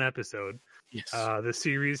one episode, yes, the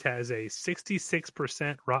series has a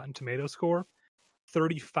 66% Rotten Tomato score,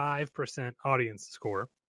 35% audience score.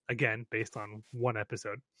 Again, based on one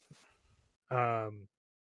episode. And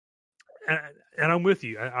I'm with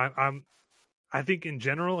you. I think in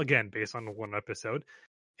general, again, based on one episode,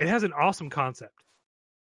 it has an awesome concept.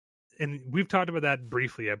 And we've talked about that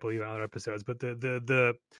briefly, I believe, on other episodes. But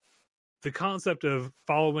the concept of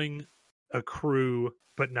following a crew,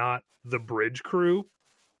 but not the bridge crew,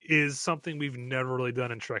 is something we've never really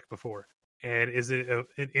done in Trek before, and is an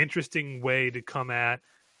interesting way to come at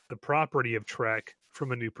the property of Trek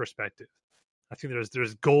from a new perspective. I think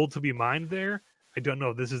there's gold to be mined there. I don't know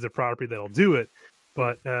if this is the property that'll do it,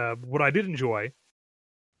 but what I did enjoy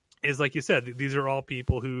is, like you said, these are all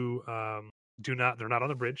people who they're not on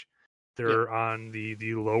the bridge. They're on the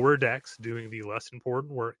lower decks doing the less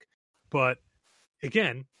important work. But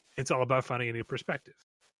again, it's all about finding a new perspective.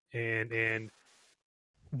 And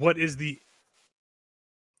what is let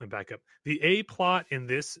me back up. The A plot in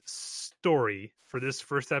this story for this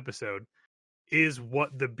first episode is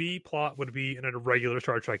what the B plot would be in a regular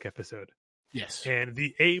Star Trek episode. Yes. And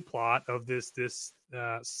the A plot of this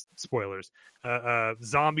spoilers,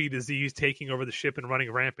 zombie disease taking over the ship and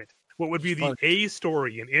running rampant. What would be the A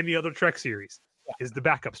story in any other Trek series is the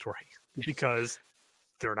backup story. because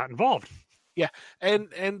they're not involved. Yeah, and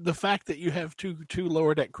the fact that you have two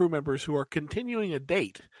lower deck crew members who are continuing a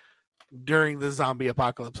date during the zombie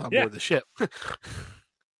apocalypse on board the ship.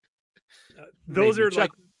 Those are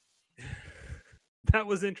like that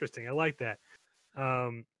was interesting. I like that.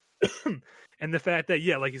 And the fact that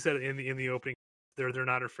like you said in the opening, they're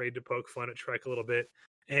not afraid to poke fun at Trek a little bit.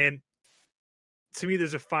 And to me,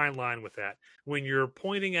 there's a fine line with that. When you're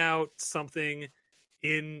pointing out something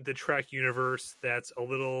in the Trek universe that's a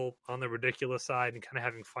little on the ridiculous side and kind of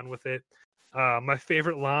having fun with it. My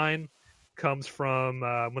favorite line comes from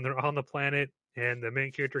when they're on the planet and the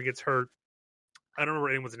main character gets hurt. I don't remember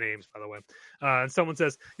anyone's names, by the way. And someone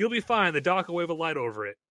says, "You'll be fine. The doc will wave a light over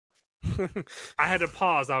it." I had to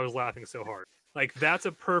pause. I was laughing so hard. Like, that's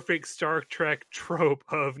a perfect Star Trek trope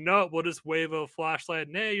of, no, we'll just wave a flashlight.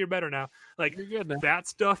 Nay, you're better now. Like, You're good now. That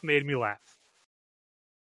stuff made me laugh.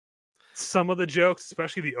 Some of the jokes,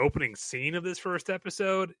 especially the opening scene of this first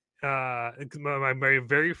episode, my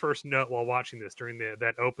very first note while watching this during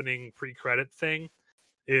that opening pre-credit thing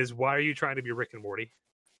is, why are you trying to be Rick and Morty?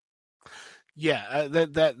 Yeah,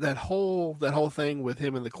 that whole thing with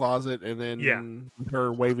him in the closet and then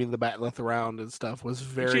her waving the batleth around and stuff was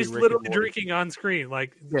very. She's Rick literally drinking on screen,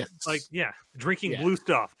 drinking blue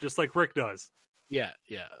stuff, just like Rick does. Yeah.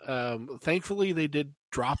 Thankfully, they did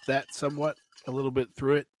drop that somewhat a little bit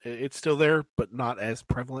through it. It's still there, but not as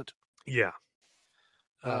prevalent. Yeah.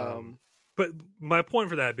 But my point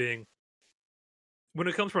for that being, when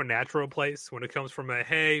it comes from a natural place, when it comes from a,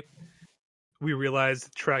 hey, we realize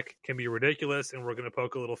Trek can be ridiculous and we're going to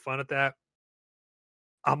poke a little fun at that,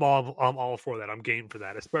 I'm all for that. I'm game for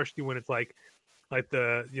that, especially when it's like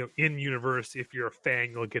the, in universe, if you're a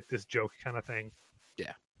fan, you'll get this joke kind of thing.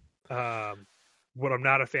 Yeah. What I'm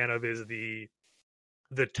not a fan of is the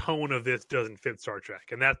tone of this doesn't fit Star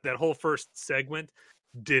Trek, and that whole first segment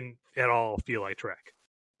didn't at all feel like Trek.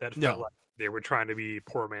 That felt like they were trying to be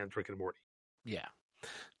poor man's Rick and Morty. Yeah.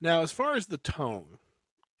 Now, as far as the tone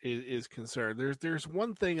is concerned, there's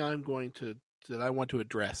one thing that I want to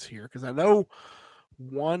address here, because I know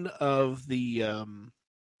one of the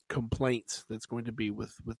complaints that's going to be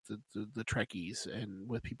with the Trekkies and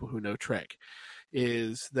with people who know Trek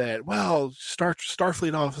is that, well,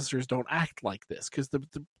 Starfleet officers don't act like this, because the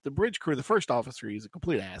bridge crew, the first officer, he's a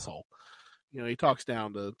complete asshole. He talks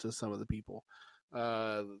down to some of the people.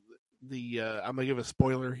 I'm gonna give a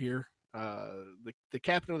spoiler here. The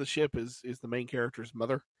captain of the ship is the main character's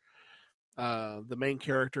mother. The main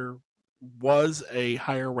character was a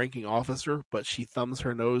higher ranking officer, but she thumbs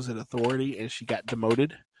her nose at authority and she got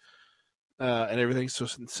demoted and everything.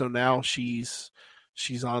 So now she's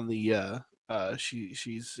on the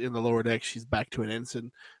she's in the lower deck. She's back to an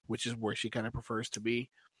ensign, which is where she kind of prefers to be.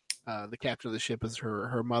 The captain of the ship is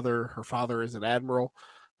her mother. Her father is an admiral.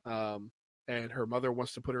 And her mother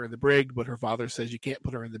wants to put her in the brig, but her father says you can't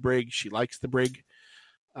put her in the brig. She likes the brig.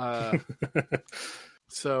 But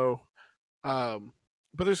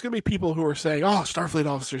there's going to be people who are saying, "Oh, Starfleet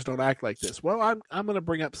officers don't act like this." Well, I'm going to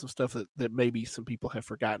bring up some stuff that maybe some people have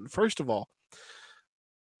forgotten. First of all,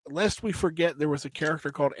 lest we forget, there was a character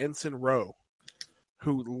called Ensign Rowe,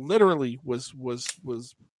 who literally was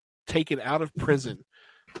taken out of prison,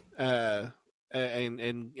 and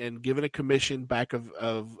given a commission back of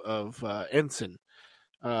ensign,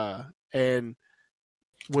 and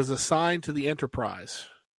was assigned to the Enterprise.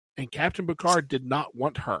 And Captain Picard did not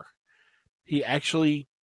want her. He actually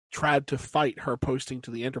tried to fight her posting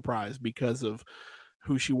to the Enterprise because of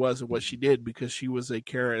who she was and what she did, because she was an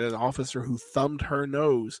officer who thumbed her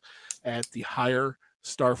nose at the higher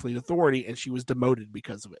Starfleet authority, and she was demoted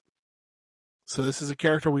because of it. So this is a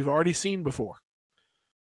character we've already seen before.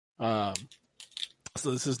 So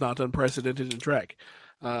this is not unprecedented in Trek.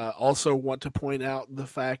 Also want to point out the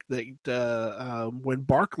fact that when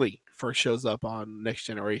Barclay first shows up on Next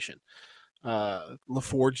Generation,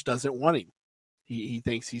 LaForge doesn't want him. He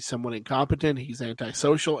thinks he's someone incompetent. He's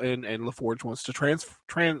antisocial, and LaForge wants to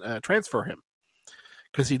transfer him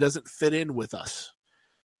because he doesn't fit in with us.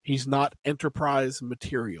 He's not Enterprise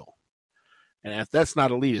material. And if that's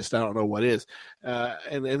not elitist, I don't know what is.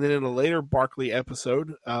 And then in a later Barclay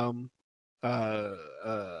episode,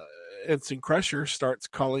 Ensign Crusher starts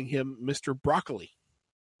calling him Mr. Broccoli,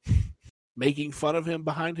 making fun of him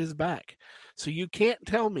behind his back. So you can't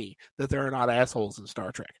tell me that there are not assholes in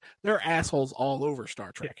Star Trek. There are assholes all over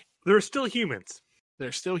Star Trek. Yeah, they're still humans.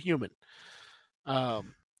 They're still human.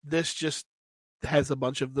 This just has a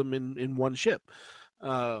bunch of them in one ship.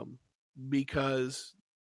 Because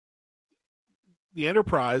the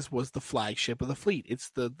Enterprise was the flagship of the fleet. It's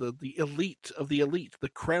the elite of the elite, the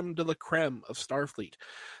creme de la creme of Starfleet.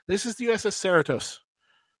 This is the USS Cerritos.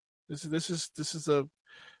 This is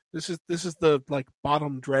the like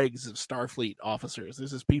bottom dregs of Starfleet officers.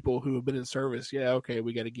 This is people who have been in service. Yeah, okay,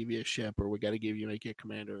 we got to give you a ship, or we got to give you make you a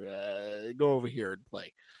commander. Go over here and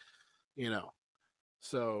play.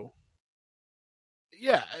 So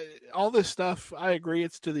yeah, all this stuff. I agree,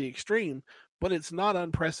 it's to the extreme, but it's not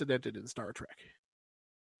unprecedented in Star Trek.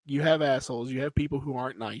 You have assholes. You have people who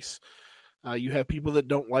aren't nice. You have people that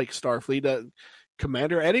don't like Starfleet.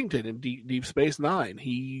 Commander Eddington in Deep Space Nine,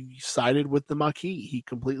 he sided with the Maquis. He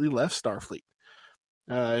completely left Starfleet.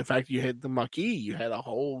 In fact, you had the Maquis. You had a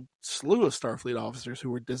whole slew of Starfleet officers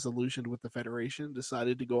who were disillusioned with the Federation,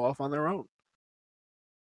 decided to go off on their own.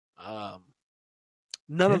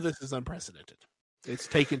 None of this is unprecedented. It's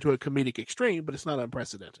taken to a comedic extreme, but it's not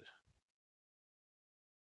unprecedented.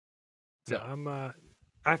 So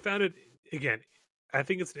I found it again. I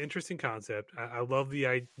think it's an interesting concept. I love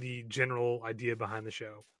the general idea behind the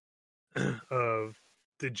show of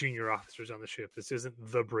the junior officers on the ship. This isn't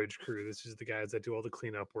the bridge crew. This is the guys that do all the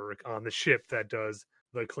cleanup work on the ship that does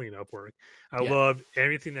the cleanup work. I loved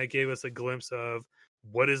everything that gave us a glimpse of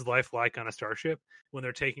what is life like on a starship when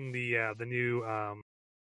they're taking the new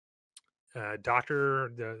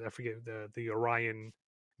doctor. I forget the Orion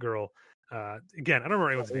girl. Again, I don't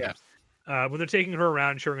remember anyone's names. When they're taking her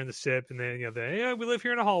around, showing her the ship, and then we live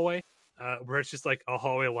here in a hallway, where it's just like a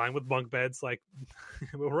hallway lined with bunk beds, like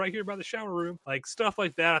we're right here by the shower room, like stuff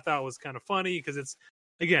like that. I thought was kind of funny because it's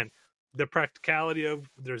again the practicality of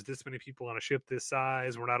there's this many people on a ship this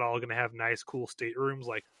size. We're not all going to have nice, cool staterooms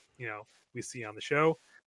like we see on the show.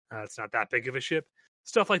 It's not that big of a ship.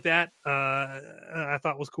 Stuff like that, I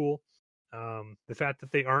thought was cool. The fact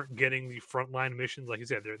that they aren't getting the frontline missions, like you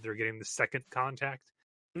said, they're getting the second contact.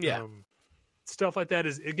 Yeah. Stuff like that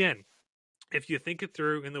is, again, if you think it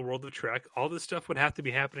through in the world of Trek, all this stuff would have to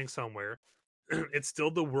be happening somewhere. It's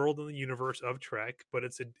still the world and the universe of Trek, but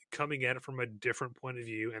it's coming at it from a different point of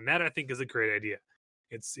view. And that I think is a great idea.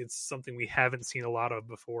 It's something we haven't seen a lot of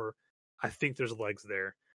before. I think there's legs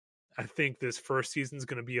there. I think this first season is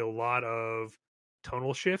going to be a lot of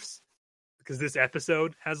tonal shifts because this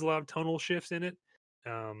episode has a lot of tonal shifts in it.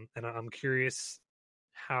 And I'm curious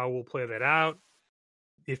how we'll play that out.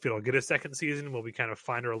 If it'll get a second season, will we kind of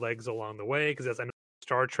find our legs along the way? Because as I know, the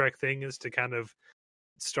Star Trek thing is to kind of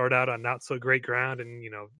start out on not so great ground and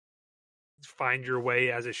find your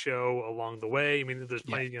way as a show along the way. I mean, there's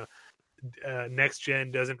plenty. Next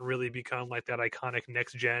Gen doesn't really become like that iconic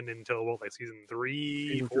Next Gen until season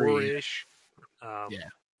 3, 4-ish.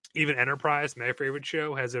 Even Enterprise, my favorite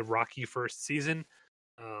show, has a rocky first season.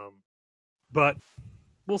 But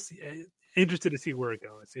we'll see. Interested to see where it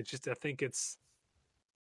goes. It's just I think it's.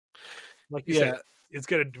 Like you said, it's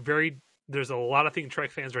got there's a lot of things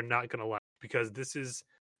Trek fans are not going to like because this is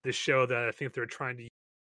the show that I think they're trying to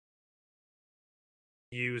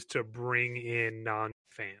use to bring in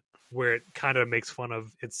non-fan, where it kind of makes fun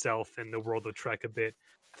of itself and the world of Trek a bit.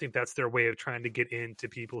 I think that's their way of trying to get into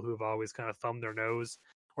people who have always kind of thumbed their nose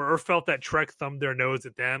or felt that Trek thumbed their nose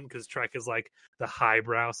at them because Trek is like the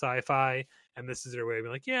highbrow sci-fi, and this is their way of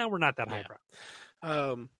being like, yeah, we're not that highbrow.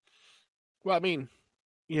 Well, I mean,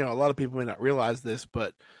 a lot of people may not realize this,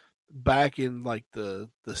 but back in like the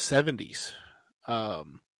 70s,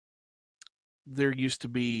 there used to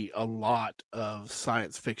be a lot of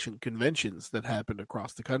science fiction conventions that happened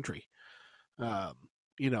across the country.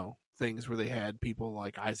 Things where they had people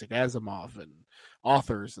like Isaac Asimov and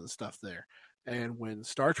authors and stuff there. And when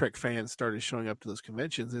Star Trek fans started showing up to those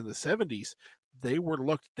conventions in the 70s, they were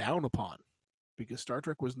looked down upon because Star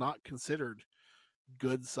Trek was not considered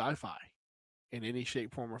good sci-fi in any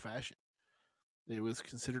shape, form, or fashion. It was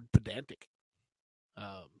considered pedantic,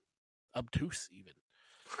 obtuse, even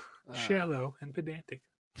shallow and pedantic.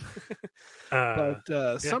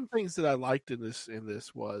 Some things that I liked in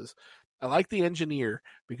this was I like the engineer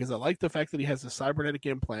because I like the fact that he has a cybernetic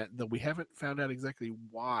implant. Though we haven't found out exactly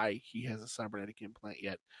why he has a cybernetic implant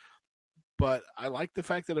yet. But I like the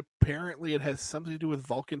fact that apparently it has something to do with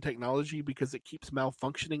Vulcan technology because it keeps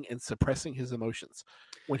malfunctioning and suppressing his emotions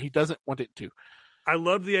when he doesn't want it to. I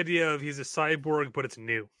love the idea of he's a cyborg, but it's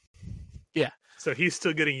new. Yeah. So he's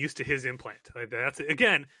still getting used to his implant. Like that's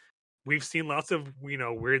again, we've seen lots of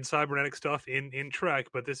weird cybernetic stuff in Trek,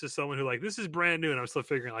 but this is someone who this is brand new, and I'm still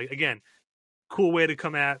figuring again, cool way to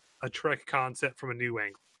come at a Trek concept from a new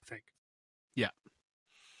angle. I think. Yeah.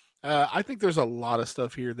 I think there's a lot of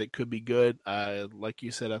stuff here that could be good. Like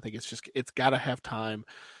you said, I think it's got to have time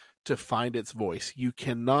to find its voice. You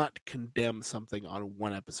cannot condemn something on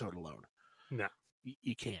one episode alone. No,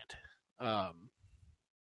 you can't. I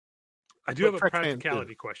do have a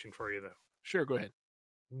practicality question for you, though. Sure, go ahead.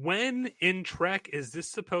 When in Trek is this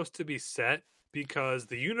supposed to be set? because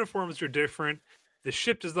the uniforms are different. The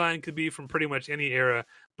ship design could be from pretty much any era,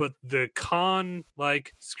 but the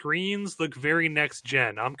screens look very next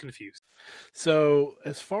gen. I'm confused. So,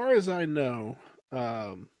 as far as I know,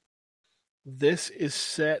 this is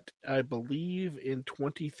set, I believe, in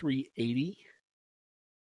 2380,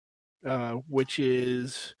 which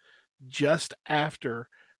is just after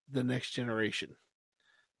the Next Generation.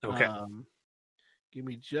 Okay. Give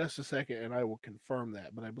me just a second, and I will confirm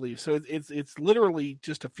that. But I believe so. It's literally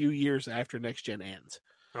just a few years after Next Gen ends.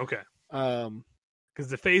 Okay. Um, Because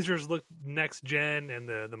the phasers look next gen, and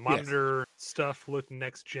the monitor stuff look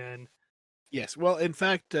next gen. Yes. Well, in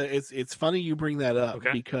fact, it's funny you bring that up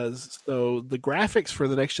because so the graphics for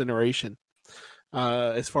the Next Generation,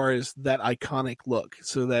 as far as that iconic look,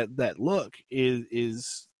 so that look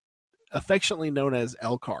is affectionately known as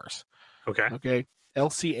LCARS. Okay. Okay.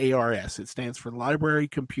 LCARS. It stands for Library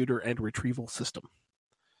Computer and Retrieval System.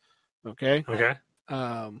 Okay. Okay.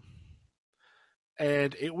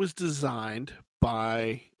 And it was designed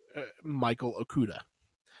by Michael Okuda,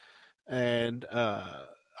 and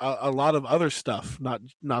a lot of other stuff, not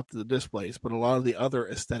the displays, but a lot of the other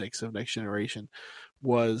aesthetics of Next Generation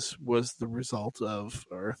was the result of,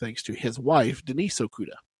 or thanks to his wife, Denise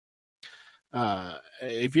Okuda.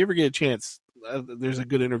 If you ever get a chance, there's a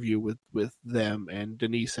good interview with them, and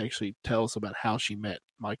Denise actually tells about how she met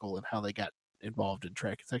Michael and how they got involved in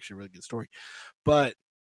Trek. It's actually a really good story. But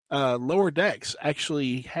Lower Decks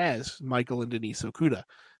actually has Michael and Denise Okuda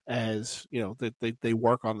as, you know, that they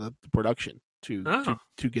work on the production to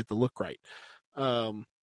get the look right. So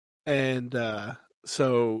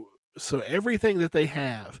everything that they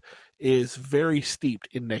have is very steeped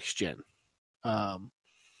in Next Gen. All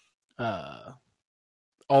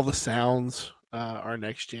the sounds are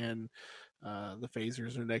Next Gen. The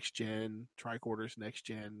phasers are Next Gen. Tricorders Next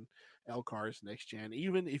Gen. LCARS Next Gen.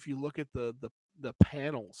 Even if you look at the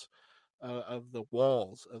panels of the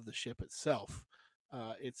walls of the ship itself,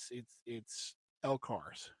 it's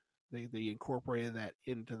LCARS. They incorporated that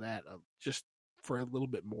into that just for a little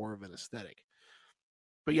bit more of an aesthetic.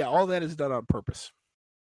 But yeah, all that is done on purpose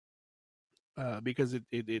because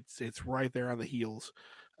it's right there on the heels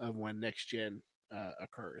of when Next Gen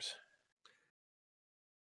occurs.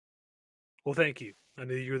 Well, thank you. I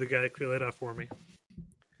knew you were the guy that cleared that up for me.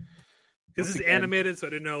 Because this is animated, so I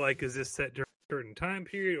didn't know, like, is this set during a certain time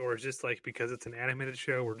period, or is just like because it's an animated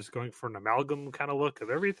show, we're just going for an amalgam kind of look of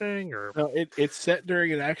everything? Or no, it's set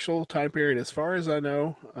during an actual time period, as far as I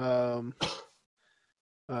know.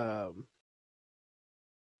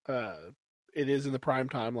 It is in the prime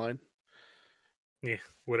timeline. Yeah,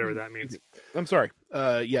 whatever that means. I'm sorry.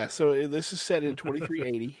 Yeah, so this is set in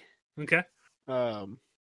 2380. Okay.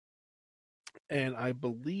 And I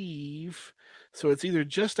believe so. It's either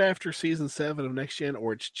just after season 7 of Next Gen,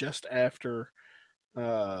 or it's just after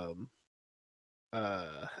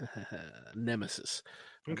Nemesis.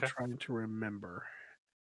 Okay. I'm trying to remember.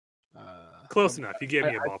 Close enough. You gave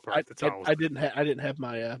me a ballpark. I didn't have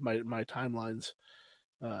my my timelines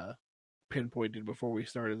pinpointed before we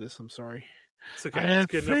started this. I'm sorry. It's okay. It's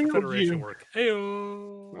good enough for Federation work.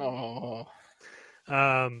 Heyo.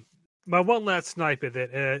 Oh. My one last snipe at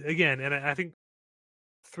it again, and I think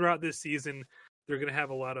throughout this season they're going to have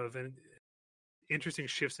a lot of interesting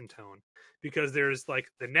shifts in tone, because there's like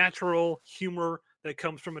the natural humor that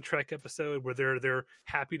comes from a Trek episode where they're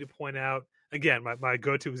happy to point out, again, my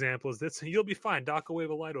go-to example is this: "You'll be fine, Doc will wave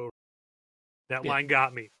a light over." That line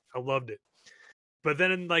got me. I loved it. But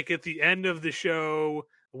then, like, at the end of the show,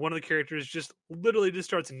 one of the characters just literally just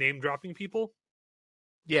starts name dropping people.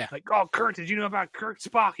 Yeah. Like, "Oh, Kurt, did you know about Kirk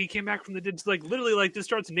Spock? He came back from the dead." Like, literally, like, just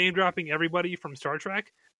starts name dropping everybody from Star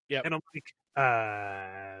Trek. Yeah. And I'm like,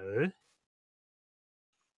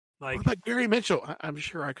 what about Gary Mitchell? I'm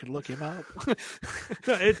sure I could look him up.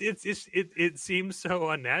 No, it seems so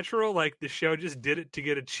unnatural. Like, the show just did it to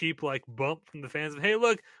get a cheap, like, bump from the fans of, "Hey,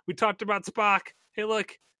 look, we talked about Spock. Hey,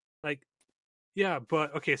 look." Like, yeah,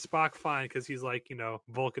 but okay, Spock, fine, because he's like, you know,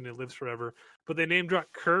 Vulcan and lives forever. But they name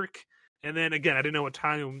drop Kirk, and then again, I didn't know what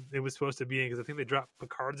time it was supposed to be in, because I think they dropped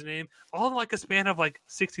Picard's name all in like a span of like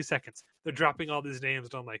 60 seconds. They're dropping all these names,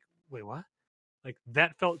 and I'm like, wait, what? Like,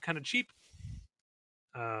 that felt kind of cheap.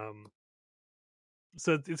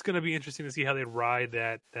 So it's going to be interesting to see how they ride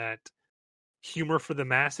that humor for the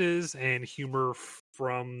masses and humor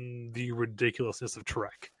from the ridiculousness of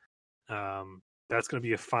Trek. That's going to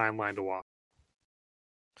be a fine line to walk.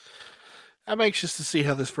 I'm anxious to see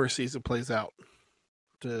how this first season plays out,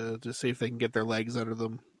 to see if they can get their legs under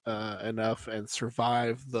them enough and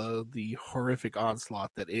survive the horrific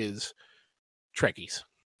onslaught that is Trekkies.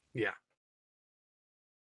 Yeah.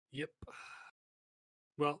 Yep.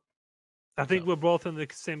 Well, I think we're both in the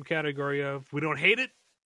same category of we don't hate it,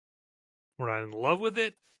 we're not in love with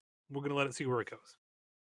it. We're gonna let it see where it goes.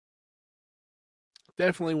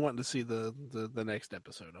 Definitely wanting to see the next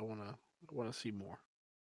episode. I want to see more.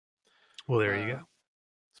 Well, there you go.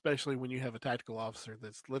 Especially when you have a tactical officer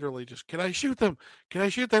that's literally just, can I shoot them? Can I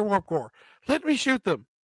shoot their warp core? Let me shoot them.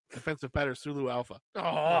 Defensive pattern Sulu Alpha.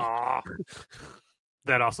 Oh,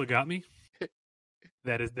 that also got me.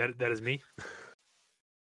 That is me.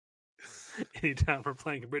 Anytime we're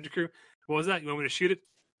playing a bridge crew, what was that? You want me to shoot it?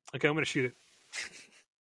 Okay, I'm going to shoot it.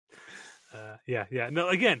 Yeah. No,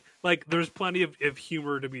 again, like there's plenty of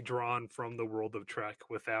humor to be drawn from the world of Trek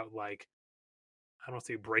without like, I don't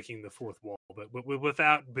say breaking the fourth wall, but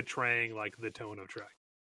without betraying like the tone of Trek,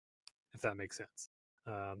 if that makes sense.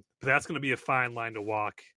 But that's going to be a fine line to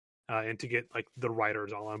walk, and to get like the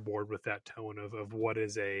writers all on board with that tone of what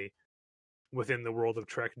is a within the world of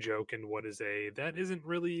Trek joke and what is that isn't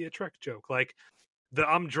really a Trek joke. Like the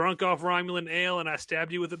I'm drunk off Romulan ale and I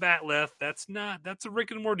stabbed you with a batleth. That's a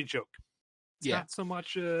Rick and Morty joke. It's not so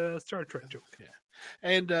much a Star Trek joke. Yeah,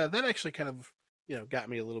 and that actually kind of got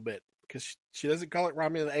me a little bit because she doesn't call it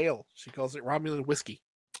Romulan ale; she calls it Romulan whiskey.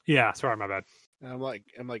 Yeah, sorry, my bad. And I'm like,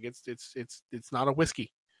 it's not a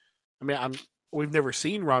whiskey. I mean, we've never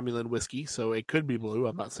seen Romulan whiskey, so it could be blue.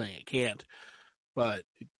 I'm not saying it can't, but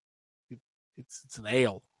it's an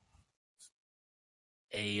ale.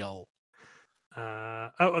 Ale.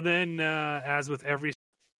 And then as with every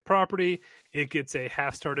property, it gets a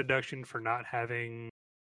half-star deduction for not having.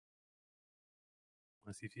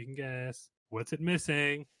 Let's see if you can guess. What's it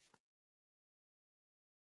missing?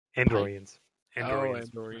 Andorians.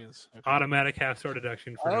 Andorians. Okay. Automatic half-star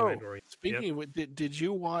deduction for no Andorians. Speaking of, did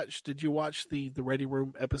you watch the Ready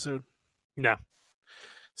Room episode? No.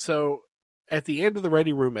 So at the end of the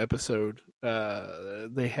Ready Room episode,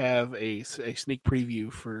 they have a sneak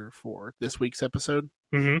preview for this week's episode.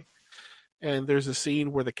 Mm-hmm. And there's a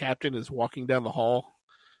scene where the captain is walking down the hall.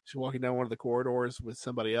 She's walking down one of the corridors with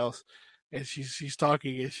somebody else. And she's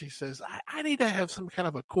talking and she says, I need to have some kind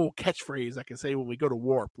of a cool catchphrase I can say when we go to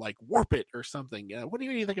warp, like warp it or something. What do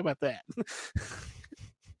you think about that?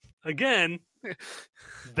 Again,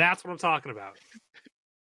 that's what I'm talking about.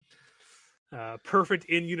 Perfect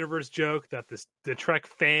in-universe joke that the Trek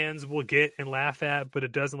fans will get and laugh at, but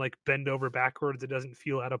it doesn't like bend over backwards. It doesn't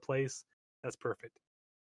feel out of place. That's perfect.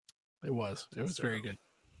 It was very good.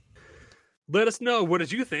 Let us know, what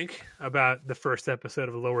did you think about the first episode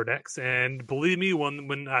of Lower Decks? And believe me,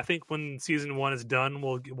 when season 1 is done,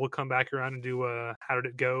 we'll come back around and do a how did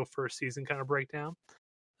it go first season kind of breakdown.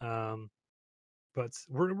 But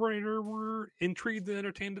we're intrigued and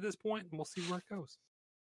entertained at this point, and we'll see where it goes.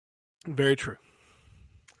 Very true.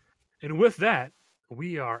 And with that,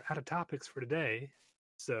 we are out of topics for today.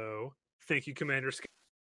 So thank you, Commander Scott.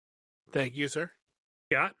 Thank you, sir.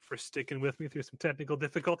 Scott, for sticking with me through some technical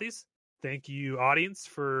difficulties. Thank you, audience,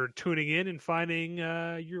 for tuning in and finding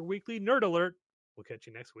your weekly Nerd Alert. We'll catch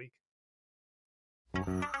you next week.